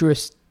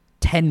torturous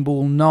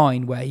 10-ball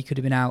 9 where he could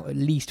have been out at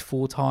least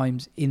 4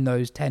 times in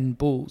those 10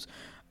 balls.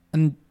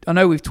 And I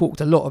know we've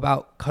talked a lot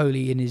about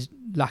Kohli and his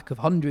lack of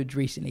hundreds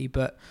recently,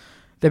 but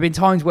there have been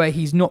times where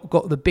he's not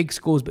got the big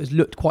scores but has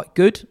looked quite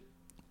good.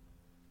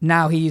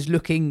 Now he is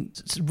looking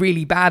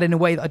really bad in a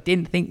way that I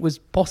didn't think was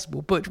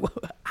possible. But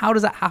how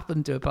does that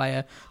happen to a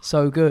player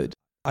so good?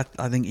 I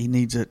think he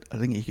needs it. I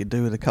think he could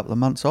do with a couple of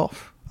months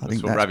off.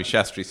 That's what Ravi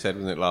Shastri said,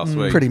 wasn't it, last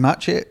week? Pretty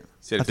much it. He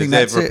said if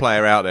there's ever a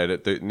player out there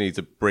that needs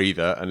a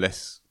breather,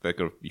 unless they're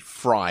going to be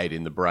fried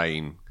in the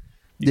brain,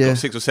 he's got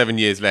 6 or 7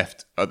 years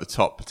left at the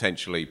top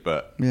potentially,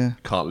 but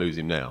can't lose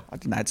him now. I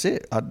think that's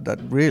it.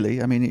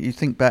 Really, I mean, you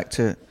think back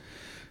to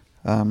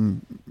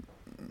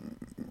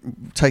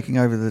taking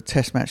over the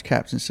Test match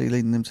captaincy,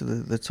 leading them to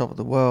the top of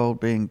the world,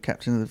 being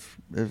captain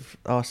of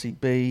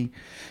RCB,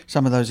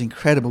 some of those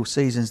incredible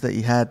seasons that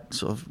he had,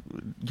 sort of,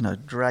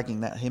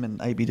 dragging that, him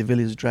and AB de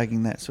Villiers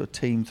dragging that sort of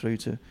team through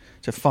to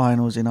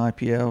finals in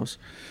IPLs.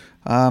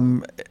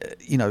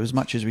 As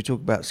much as we talk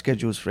about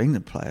schedules for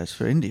England players,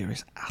 for India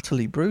it's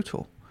utterly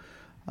brutal.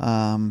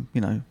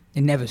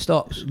 It never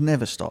stops.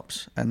 Never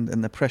stops, and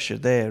the pressure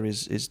there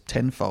is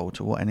tenfold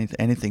to what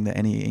anything that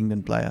any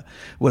England player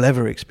will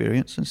ever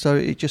experience. And so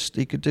he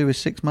could do his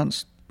 6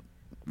 months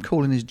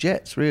calling his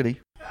jets,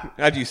 really.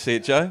 How do you see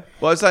it, Joe?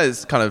 Well, I'd say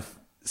it's kind of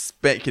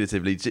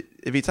speculatively.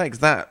 If he takes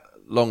that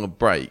long a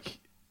break,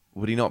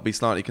 would he not be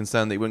slightly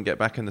concerned that he wouldn't get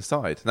back in the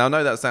side? Now, I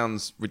know that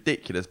sounds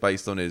ridiculous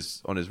based on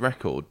his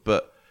record,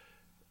 but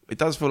it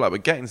does feel like we're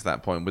getting to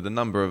that point with the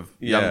number of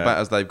young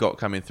batters they've got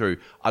coming through.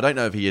 I don't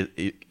know if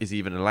he is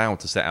even allowed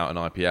to set out an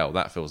IPL.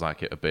 That feels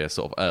like it would be a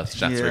sort of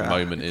earth-shattering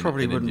moment in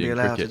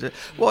Indian cricket.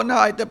 Well,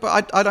 no,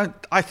 but I don't.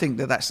 I think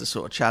that's the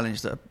sort of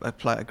challenge that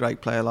a great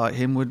player like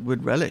him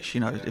would relish.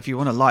 If you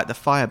want to light the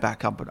fire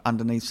back up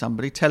underneath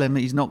somebody, tell him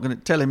he's not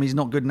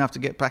good enough to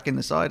get back in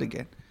the side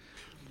again.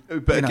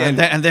 But again,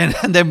 and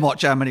then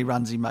watch how many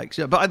runs he makes.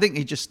 Yeah, but I think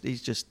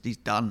he's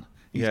done.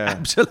 He's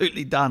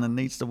absolutely done and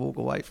needs to walk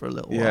away for a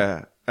little while.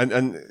 Yeah.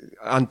 And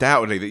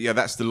undoubtedly,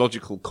 that's the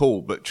logical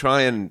call. But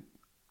try and,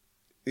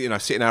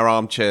 sit in our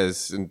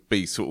armchairs and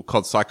be sort of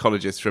COD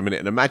psychologists for a minute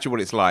and imagine what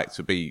it's like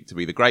to be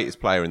the greatest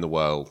player in the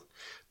world,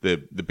 the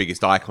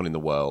biggest icon in the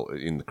world,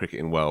 in the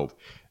cricketing world,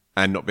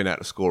 and not being able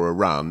to score a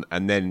run.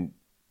 And then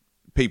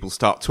people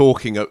start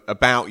talking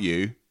about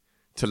you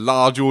to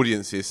large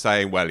audiences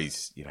saying, well,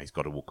 he's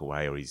got to walk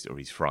away or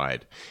he's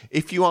fried.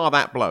 If you are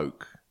that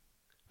bloke,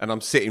 and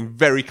I'm sitting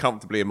very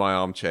comfortably in my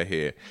armchair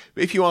here,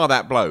 but if you are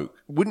that bloke,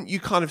 wouldn't you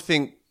kind of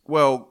think,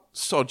 well,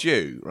 sod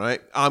you,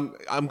 right? I'm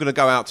going to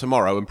go out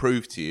tomorrow and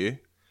prove to you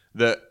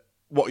that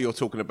what you're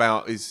talking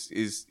about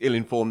is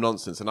ill-informed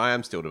nonsense, and I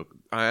am still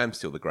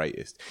the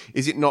greatest.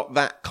 Is it not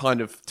that kind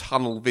of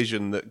tunnel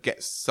vision that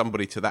gets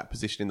somebody to that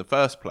position in the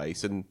first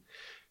place, and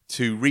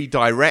to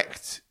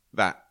redirect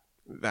that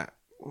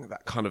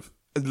kind of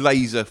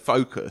laser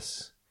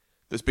focus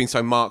that's been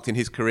so marked in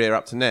his career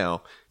up to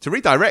now, to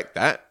redirect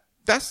that?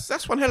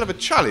 That's one hell of a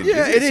challenge.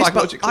 Yeah, it is.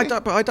 Psychologically.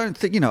 But I don't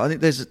think I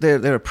think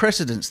there are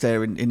precedents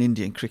there in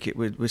Indian cricket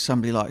with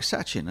somebody like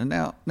Sachin, and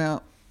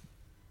now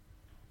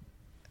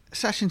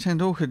Sachin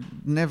Tendulkar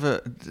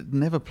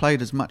never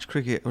played as much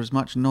cricket or as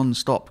much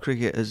non-stop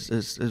cricket as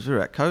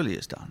Virat Kohli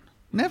has done.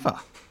 Never.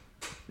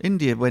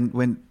 India went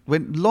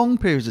long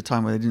periods of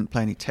time where they didn't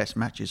play any Test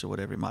matches or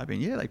whatever it might have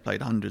been. Yeah, they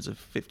played hundreds of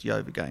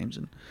 50-over games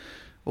and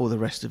all the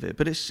rest of it,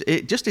 but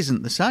it just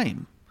isn't the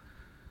same.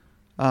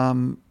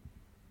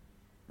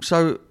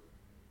 So,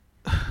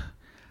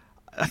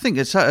 I think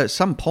at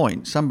some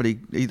point, somebody,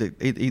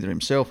 either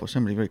himself or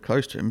somebody very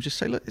close to him, just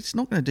say, "Look, it's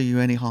not going to do you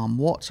any harm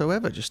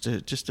whatsoever. Just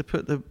to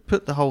put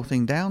the whole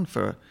thing down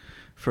for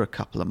a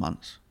couple of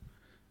months,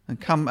 and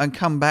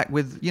come back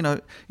with,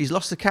 he's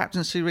lost the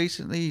captaincy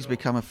recently. He's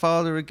become a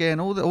father again.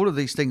 All of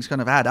these things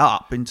kind of add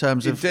up in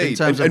terms of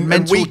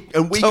mental.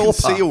 And we can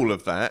see all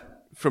of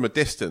that from a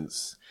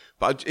distance.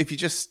 But if you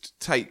just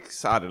take,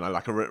 I don't know,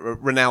 like a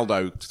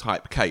Ronaldo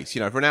type case,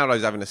 if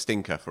Ronaldo's having a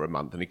stinker for a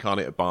month and he can't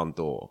hit a barn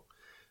door,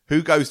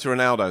 who goes to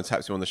Ronaldo and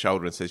taps him on the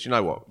shoulder and says, you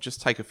know what,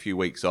 just take a few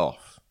weeks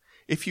off?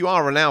 If you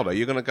are Ronaldo,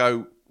 you're going to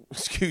go,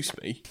 excuse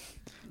me,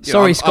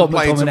 Sorry, Scott I'm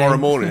playing McTominay. tomorrow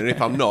morning, and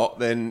if I'm not,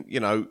 then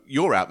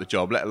you're out the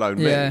job, let alone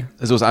me.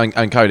 There's also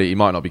and Cody, he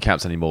might not be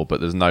capped anymore, but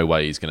there's no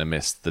way he's going to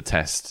miss the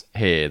test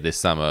here this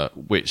summer,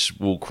 which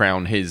will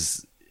crown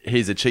his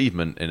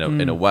achievement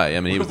in a way. I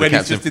mean, he was when the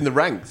he's captain. just in the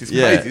ranks. It's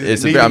Yeah, crazy.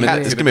 it's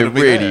going to be a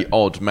really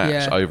odd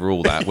match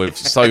overall. That with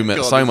so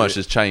much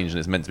has changed, and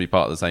it's meant to be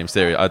part of the same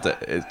series.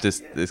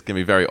 It's going to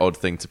be a very odd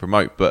thing to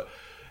promote. But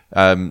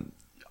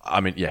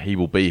he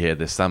will be here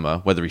this summer.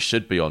 Whether he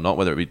should be or not,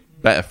 whether it'd be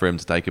better for him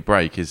to take a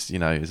break is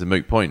a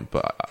moot point.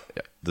 But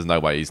there's no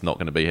way he's not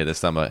going to be here this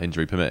summer,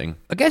 injury permitting.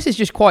 I guess it's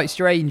just quite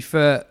strange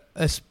for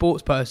a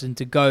sports person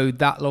to go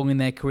that long in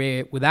their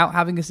career without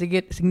having a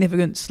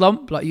significant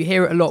slump. Like, you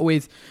hear it a lot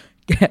with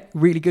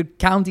really good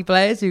county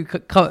players who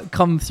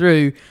come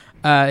through.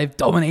 They've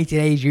dominated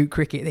age group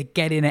cricket. They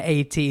get in at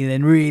 18 and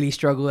then really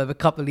struggle over a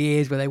couple of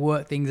years where they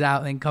work things out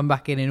and then come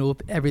back in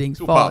and everything's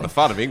fine. Part of the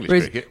fun of English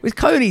cricket. With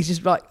Kohli's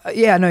just like,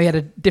 I know he had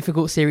a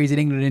difficult series in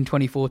England in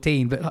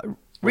 2014, but like,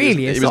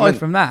 really, aside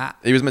from that,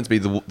 he was meant to be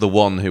the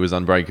one who was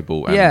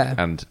unbreakable.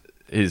 And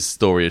his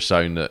story has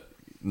shown that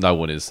no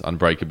one is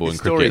unbreakable in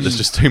cricket. There's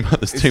just too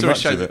much. There's too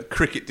much of it.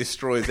 Cricket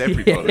destroys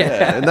everybody.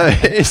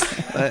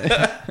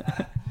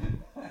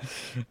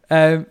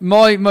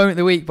 My moment of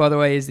the week, by the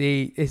way, is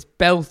this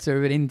belter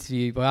of an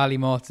interview by Ali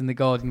Martin, The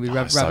Guardian, with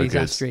Ravi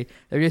Sastry.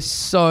 There are just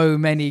so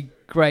many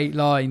great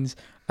lines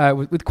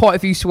with quite a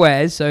few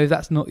swears, so if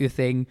that's not your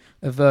thing,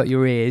 avert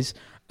your ears.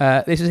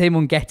 This was him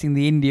on getting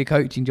the India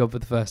coaching job for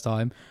the first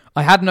time.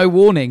 I had no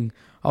warning.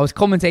 I was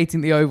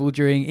commentating the Oval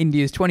during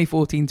India's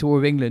 2014 tour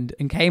of England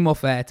and came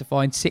off air to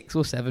find 6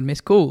 or 7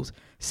 missed calls.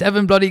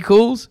 7 bloody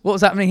calls?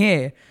 What's happening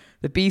here?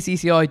 The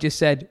BCCI just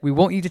said, we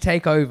want you to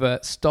take over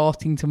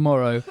starting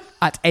tomorrow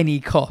at any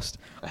cost.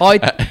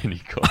 At any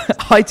cost.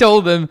 I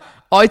told them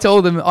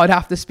I'd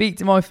have to speak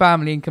to my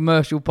family and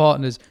commercial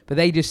partners, but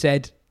they just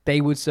said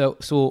they would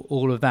sort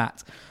all of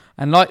that.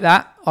 And like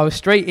that, I was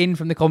straight in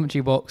from the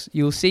commentary box.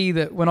 You'll see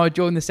that when I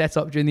joined the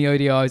setup during the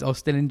ODIs, I was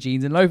still in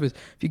jeans and loafers.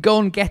 If you go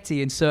on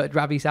Getty and search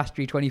Ravi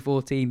Sastry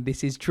 2014,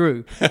 this is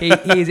true. He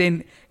is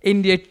in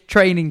India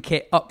training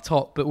kit up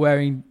top, but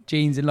wearing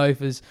jeans and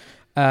loafers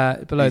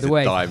below the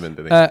waist. Diamond,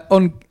 isn't he?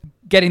 On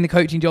getting the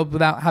coaching job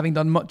without having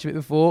done much of it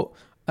before.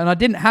 And I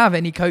didn't have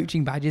any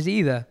coaching badges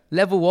either.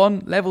 Level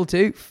 1, level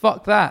 2,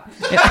 fuck that.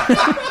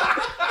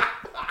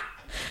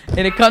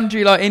 In a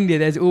country like India,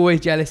 there's always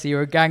jealousy or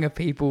a gang of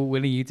people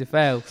willing you to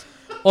fail.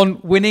 On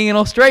winning in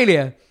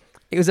Australia,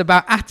 it was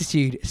about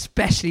attitude,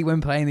 especially when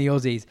playing the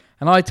Aussies.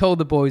 And I told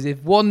the boys,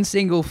 if one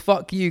single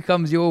fuck you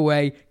comes your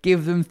way,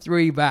 give them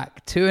 3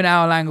 back. 2 in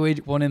our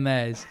language, 1 in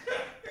theirs.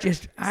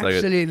 Just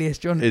absolutely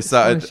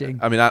astonishing.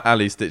 I mean,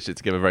 Ali stitched it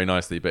together very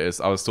nicely, but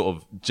I was sort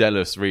of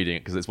jealous reading it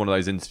because it's one of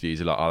those interviews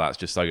you're like, oh, that's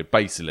just so good.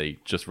 Basically,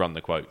 just run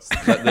the quotes.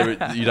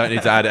 You don't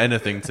need to add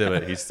anything to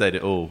it. He's said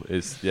it all.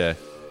 It's,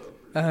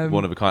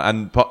 one of a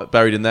kind. And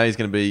buried in there, he's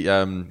going to be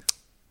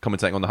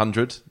commentating on the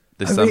 100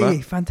 this summer.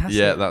 Really? Fantastic.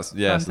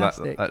 Yeah,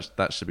 so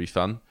that should be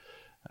fun.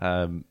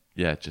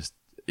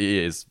 He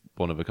is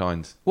one of a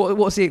kind.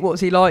 What's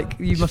he like?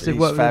 You must have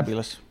worked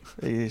fabulous. With him.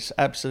 He is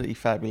absolutely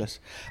fabulous.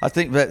 I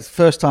think that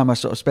first time I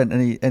sort of spent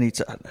any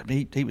time,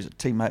 he was a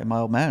teammate of my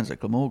old man's at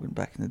Glamorgan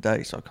back in the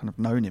day, so I kind of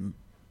known him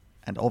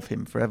and of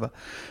him forever.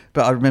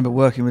 But I remember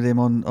working with him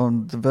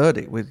on The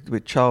Verdict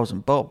with Charles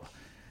and Bob.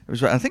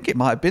 I think it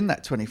might have been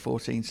that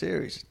 2014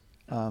 series.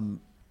 It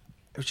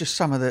was just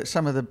some of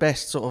the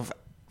best sort of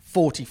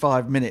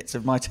 45 minutes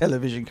of my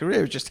television career.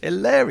 It was just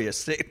hilarious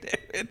sitting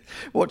there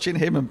watching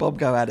him and Bob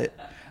go at it.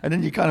 And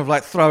then you kind of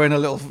like throw in a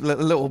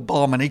little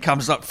bomb and he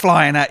comes up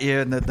flying at you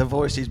and the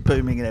voice is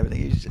booming and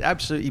everything. He's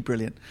absolutely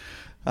brilliant.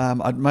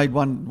 I'd made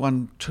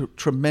one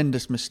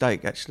tremendous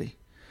mistake actually,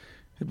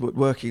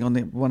 working on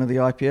one of the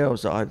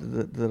IPLs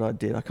that I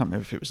did. I can't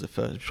remember if it was the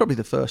first. It was probably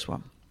the first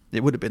one.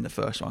 It would have been the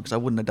first one because I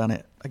wouldn't have done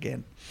it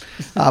again.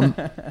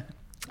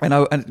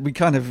 And we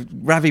kind of,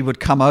 Ravi would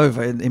come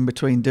over in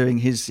between doing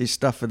his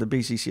stuff for the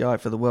BCCI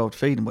for the World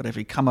Feed and whatever.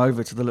 He'd come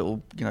over to the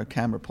little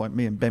camera point,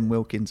 me and Ben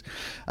Wilkins,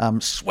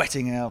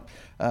 sweating our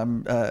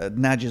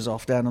nudges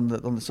off down on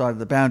the side of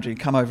the boundary,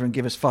 and come over and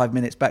give us 5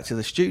 minutes back to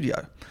the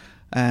studio.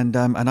 And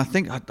I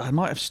think I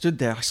might have stood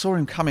there. I saw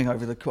him coming out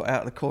of the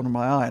corner of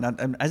my eye,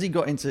 and as he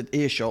got into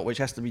earshot, which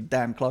has to be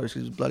damn close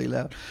because it was bloody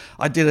loud,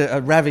 I did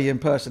a Ravi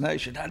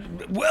impersonation.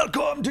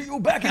 Welcome to you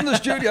back in the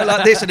studio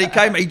like this, and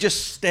he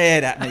just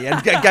stared at me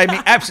and gave me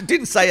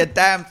didn't say a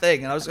damn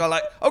thing, and I was kind of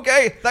like,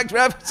 okay, thanks,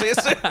 Rav, see you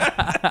soon.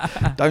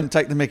 Don't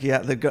take the mickey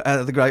out of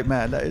the great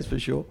man, that is for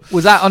sure.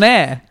 Was that on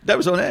air? That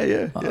was on air,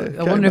 yeah.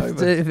 I wonder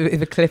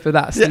if a clip of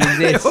that still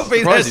exists.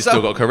 Surprised he's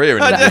still got a career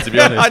in it, to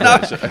be honest.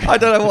 I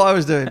don't know what I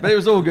was doing, but it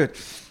was all good.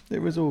 It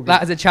was all good.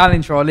 That is a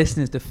challenge for our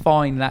listeners to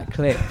find that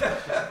clip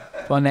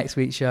for our next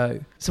week's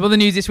show. Some other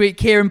news this week.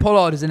 Kieran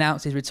Pollard has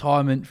announced his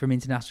retirement from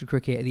international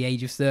cricket at the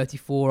age of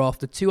 34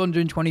 after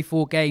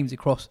 224 games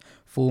across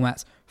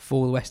formats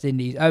for the West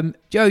Indies.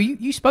 Joe,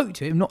 you spoke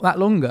to him not that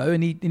long ago,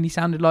 and he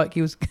sounded like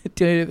he was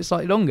doing it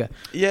slightly longer.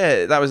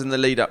 Yeah, that was in the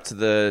lead up to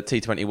the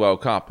T20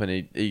 World Cup,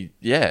 and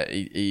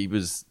he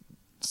was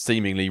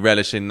seemingly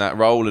relishing that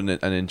role and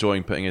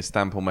enjoying putting his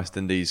stamp on West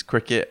Indies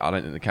cricket. I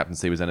don't think the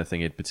captaincy was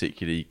anything he'd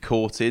particularly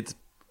courted.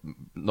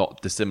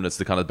 Not dissimilar to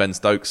the kind of Ben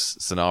Stokes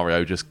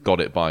scenario, just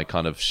got it by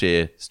kind of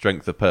sheer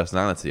strength of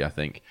personality, I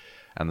think,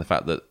 and the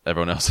fact that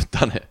everyone else had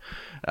done it.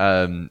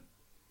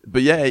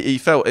 But yeah,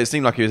 it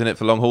seemed like he was in it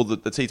for the long haul. The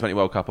T20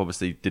 World Cup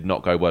obviously did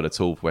not go well at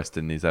all for West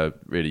Indies. They were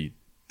really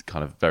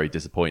kind of very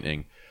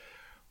disappointing.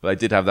 But they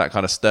did have that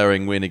kind of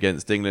stirring win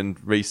against England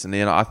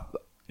recently, and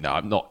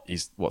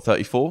he's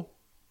 34?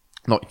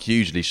 Not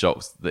hugely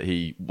shocked that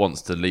he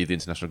wants to leave the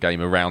international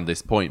game around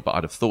this point, but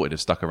I'd have thought he'd have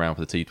stuck around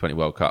for the T20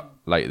 World Cup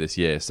later this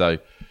year. So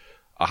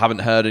I haven't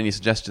heard any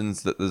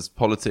suggestions that there's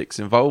politics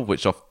involved,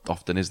 which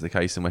often is the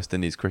case in West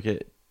Indies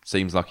cricket.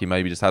 Seems like he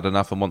maybe just had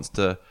enough and wants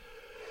to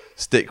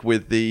stick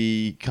with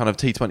the kind of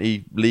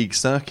T20 league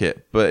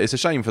circuit. But it's a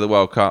shame for the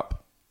World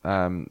Cup.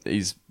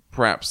 He's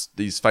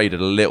faded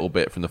a little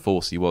bit from the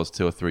force he was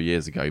 2 or 3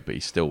 years ago, but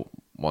he's still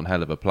one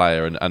hell of a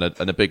player and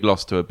a big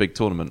loss to a big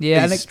tournament.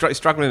 Yeah, he's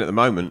struggling at the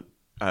moment.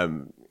 I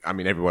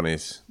mean, everyone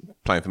is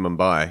playing for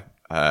Mumbai.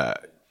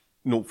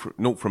 0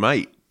 from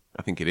 8,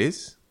 I think it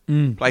is.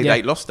 Played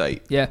 8, lost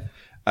 8. Yeah.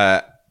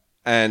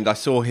 And I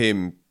saw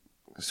him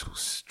sort of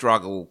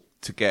struggle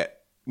to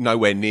get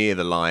nowhere near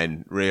the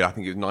line, really. I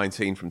think it was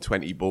 19 from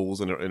 20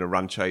 balls in a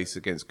run chase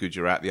against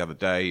Gujarat the other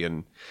day.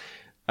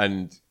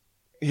 And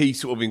he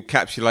sort of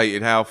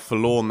encapsulated how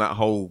forlorn that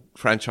whole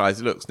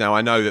franchise looks. Now,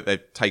 I know that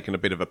they've taken a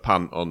bit of a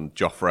punt on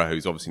Jofra,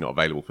 who's obviously not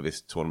available for this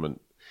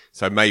tournament.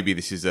 So maybe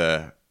this is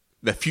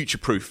they're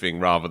future-proofing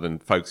rather than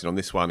focusing on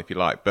this one, if you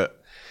like.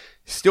 But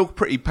it's still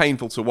pretty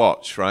painful to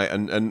watch, right?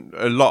 And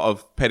a lot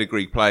of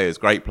pedigree players,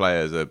 great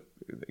players, are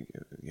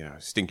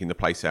stinking the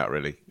place out,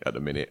 really, at the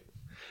minute.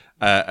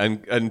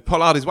 And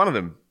Pollard is one of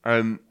them.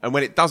 And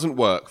when it doesn't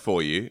work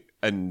for you,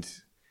 and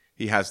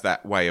he has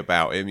that way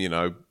about him,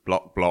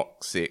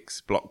 block,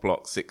 6,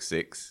 block,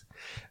 6.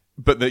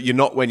 But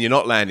that when you're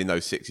not landing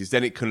those sixes,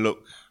 then it can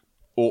look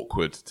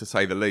awkward, to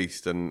say the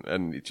least.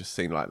 And it just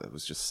seemed like that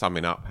was just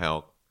summing up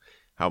how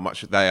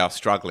much they are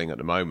struggling at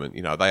the moment.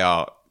 They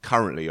are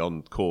currently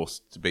on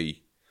course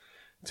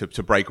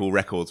to break all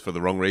records for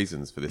the wrong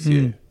reasons for this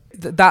year.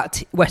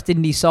 That West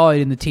Indies side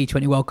in the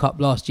T20 World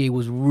Cup last year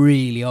was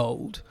really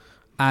old.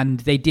 And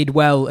they did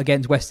well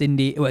against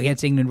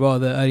England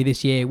early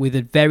this year with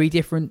a very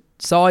different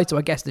side. So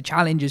I guess the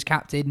challenge as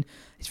captain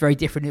is very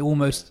different. It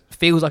almost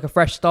feels like a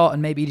fresh start,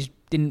 and maybe he just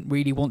didn't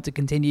really want to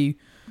continue.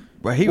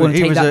 Well, he was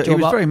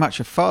very much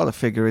a father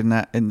figure in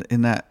that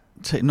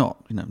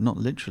not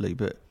literally,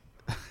 but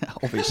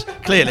obvious,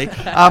 clearly.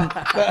 But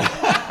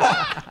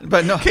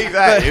not keep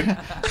that in.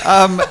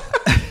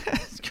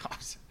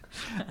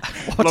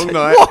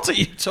 What are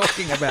you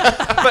talking about?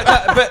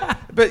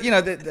 but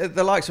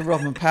the likes of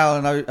Rodman Powell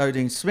and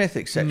Odin Smith,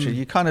 etc.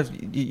 You kind of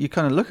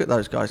look at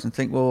those guys and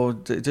think, well,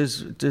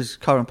 does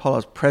Kieron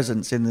Pollard's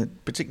presence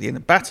particularly in the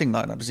batting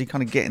lineup, does he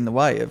kind of get in the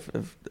way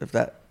of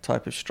that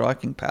type of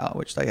striking power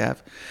which they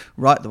have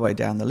right the way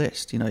down the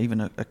list?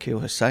 Even Akil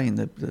Hussain,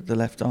 the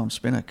left arm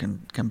spinner,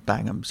 can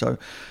bang them. So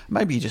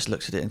maybe he just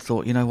looks at it and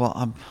thought,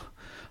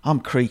 I'm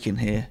creaking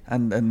here,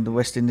 and the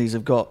West Indies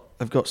have got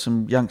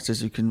some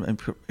youngsters who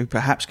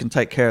perhaps can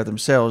take care of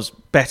themselves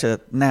better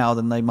now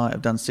than they might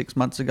have done 6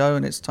 months ago,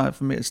 and it's time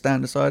for me to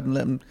stand aside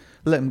and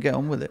let them get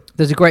on with it.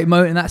 There's a great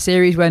moment in that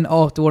series when,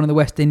 after one of the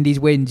West Indies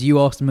wins,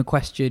 you asked him a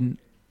question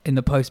in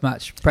the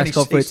post-match press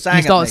conference.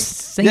 He starts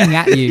singing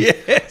at you.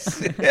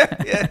 Yes,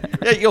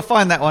 yeah, you'll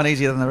find that one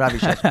easier than the Ravi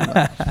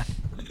Shankar.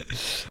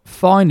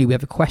 Finally, we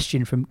have a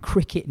question from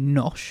Cricket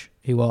Nosh,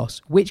 who asks,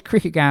 which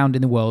cricket ground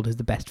in the world has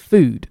the best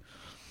food?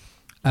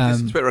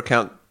 There's a Twitter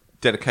account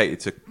dedicated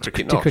to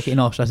Cricket Nosh. To Cricket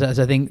Nosh.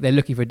 So I think they're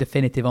looking for a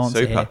definitive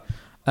answer here.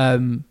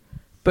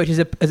 But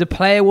as a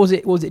player, was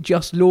it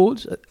just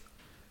Lord?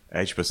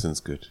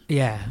 Edgbaston's good.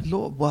 Yeah.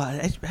 Lord, well,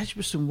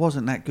 Edgbaston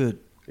wasn't that good.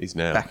 He's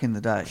now. Back in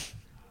the day.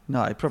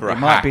 No, it probably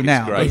might be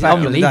now. It's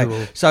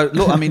unbelievable. So,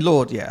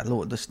 Lord,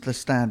 the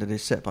standard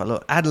is set by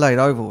Lord. Adelaide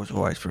Oval was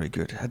always very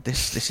good. It had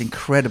this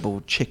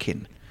incredible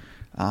chicken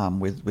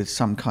with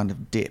some kind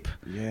of dip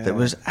that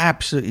was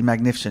absolutely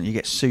magnificent. You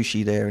get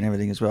sushi there and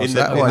everything as well. In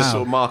the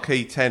sort of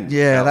marquee tent.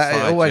 Yeah,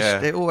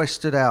 outside, it always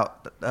stood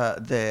out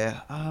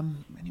there.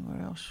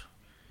 Anywhere else?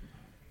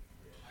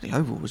 The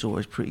Oval was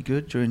always pretty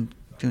good during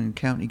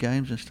county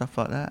games and stuff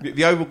like that.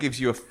 The Oval gives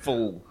you a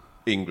full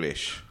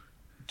English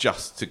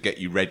just to get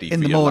you ready in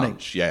for the your morning.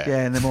 Lunch.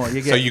 Yeah, in the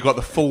morning. So you got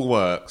the full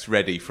works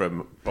ready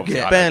from. You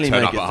barely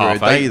make it through a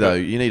day though.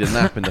 You need a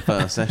nap in the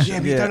first session. Yeah,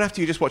 but you don't have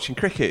to. You're just watching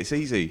cricket. It's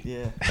easy.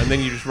 Yeah, and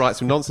then you just write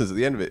some nonsense at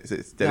the end of it.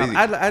 It's dead easy.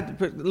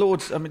 But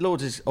Lords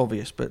is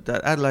obvious, but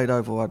Adelaide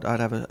Oval, I'd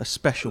have a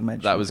special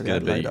mention. That was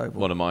going to be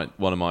one of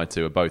my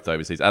two are both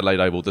overseas. Adelaide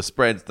Oval, the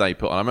spreads they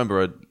put on. I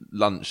remember a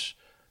lunch.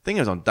 I think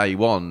it was on day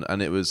one,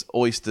 and it was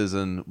oysters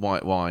and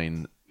white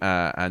wine.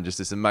 And just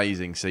this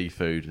amazing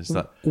seafood and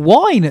stuff.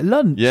 Wine at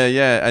lunch?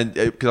 Yeah, and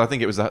because I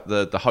think it was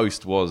the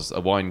host was a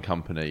wine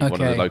company, one of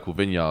the local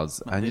vineyards,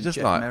 and you're just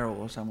Jeff like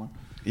Merrill or someone.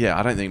 Yeah,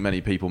 I don't think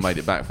many people made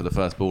it back for the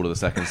first ball of the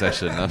second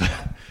session,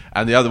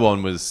 and the other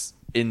one was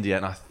India,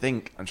 and I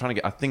think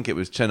it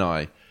was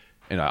Chennai,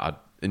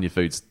 Indian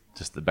food's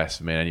just the best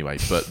for me anyway.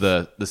 But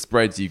the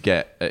spreads you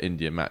get at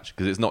Indian match,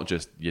 because it's not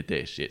just your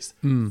dish, it's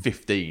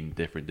 15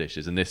 different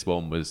dishes, and this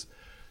one was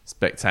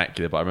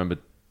spectacular. But I remember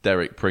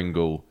Derek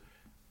Pringle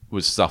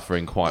was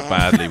suffering quite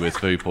badly with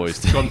food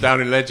poisoning. Gone down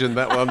in legend,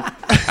 that one.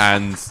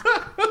 And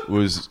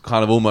was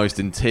kind of almost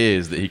in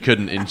tears that he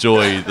couldn't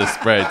enjoy the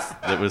spread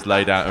that was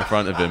laid out in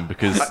front of him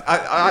because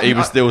he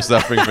was still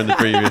suffering from the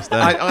previous day.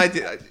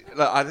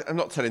 I'm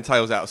not telling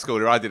tales out of school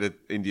here. I did an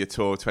India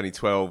tour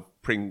 2012.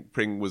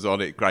 Pring was on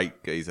it.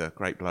 Great geezer,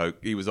 great bloke.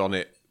 He was on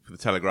it for the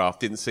Telegraph.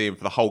 Didn't see him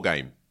for the whole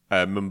game.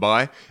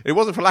 Mumbai. It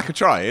wasn't for lack of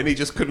trying. He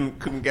just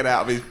couldn't get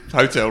out of his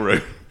hotel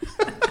room.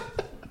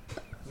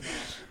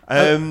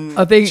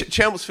 I think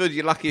Chelmsford,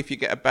 you're lucky if you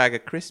get a bag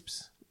of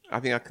crisps. I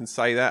think I can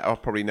say that. I'll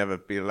probably never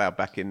be allowed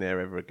back in there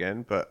ever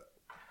again. But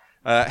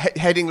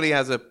Headingley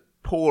has a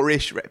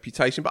poorish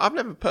reputation, but I've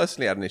never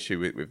personally had an issue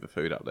with the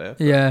food up there.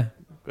 Yeah.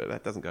 But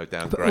that doesn't go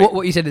down great.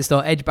 What you said at the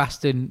start,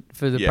 Edgbaston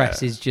for the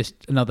press is just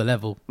another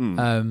level.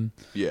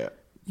 Yeah.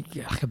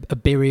 Like a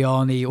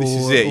biryani or, this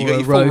is it. You got a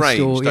your full roast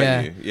range,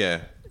 don't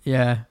you?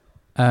 Yeah.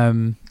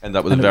 And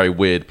that was a very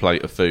weird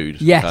plate of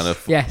food. Yes, kind of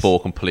four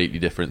completely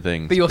different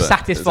things. But you're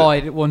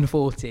satisfied at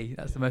 140.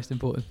 That's the most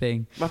important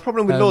thing. My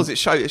problem with Laws, it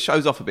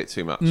shows off a bit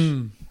too much.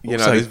 You know,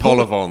 there's vol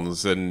au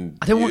vents and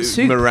I don't want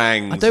soup.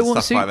 meringues I don't want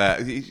and stuff soup. like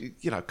that.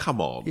 You know, come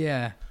on.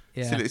 Yeah.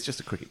 Still, it's just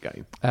a cricket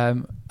game.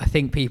 I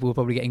think people are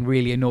probably getting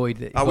really annoyed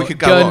that we could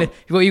go on.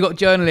 You've got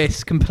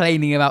journalists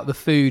complaining about the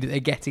food that they're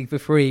getting for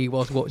free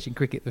whilst watching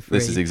cricket for free.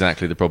 This is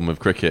exactly the problem with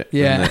cricket.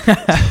 Yeah.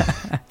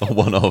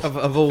 One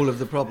of all of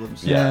the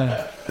problems.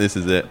 Yeah. This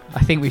is it.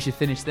 I think we should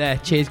finish there.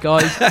 Cheers,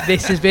 guys.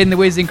 This has been the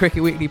Wisden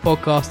Cricket Weekly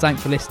podcast.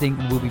 Thanks for listening,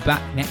 and we'll be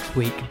back next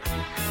week.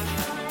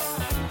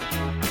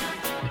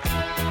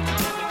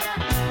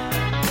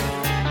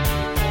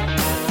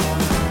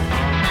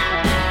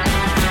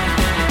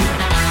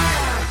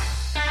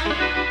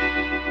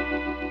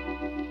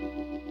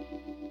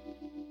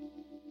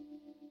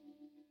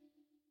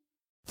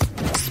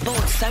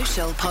 Sports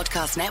Social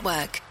Podcast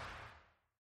Network.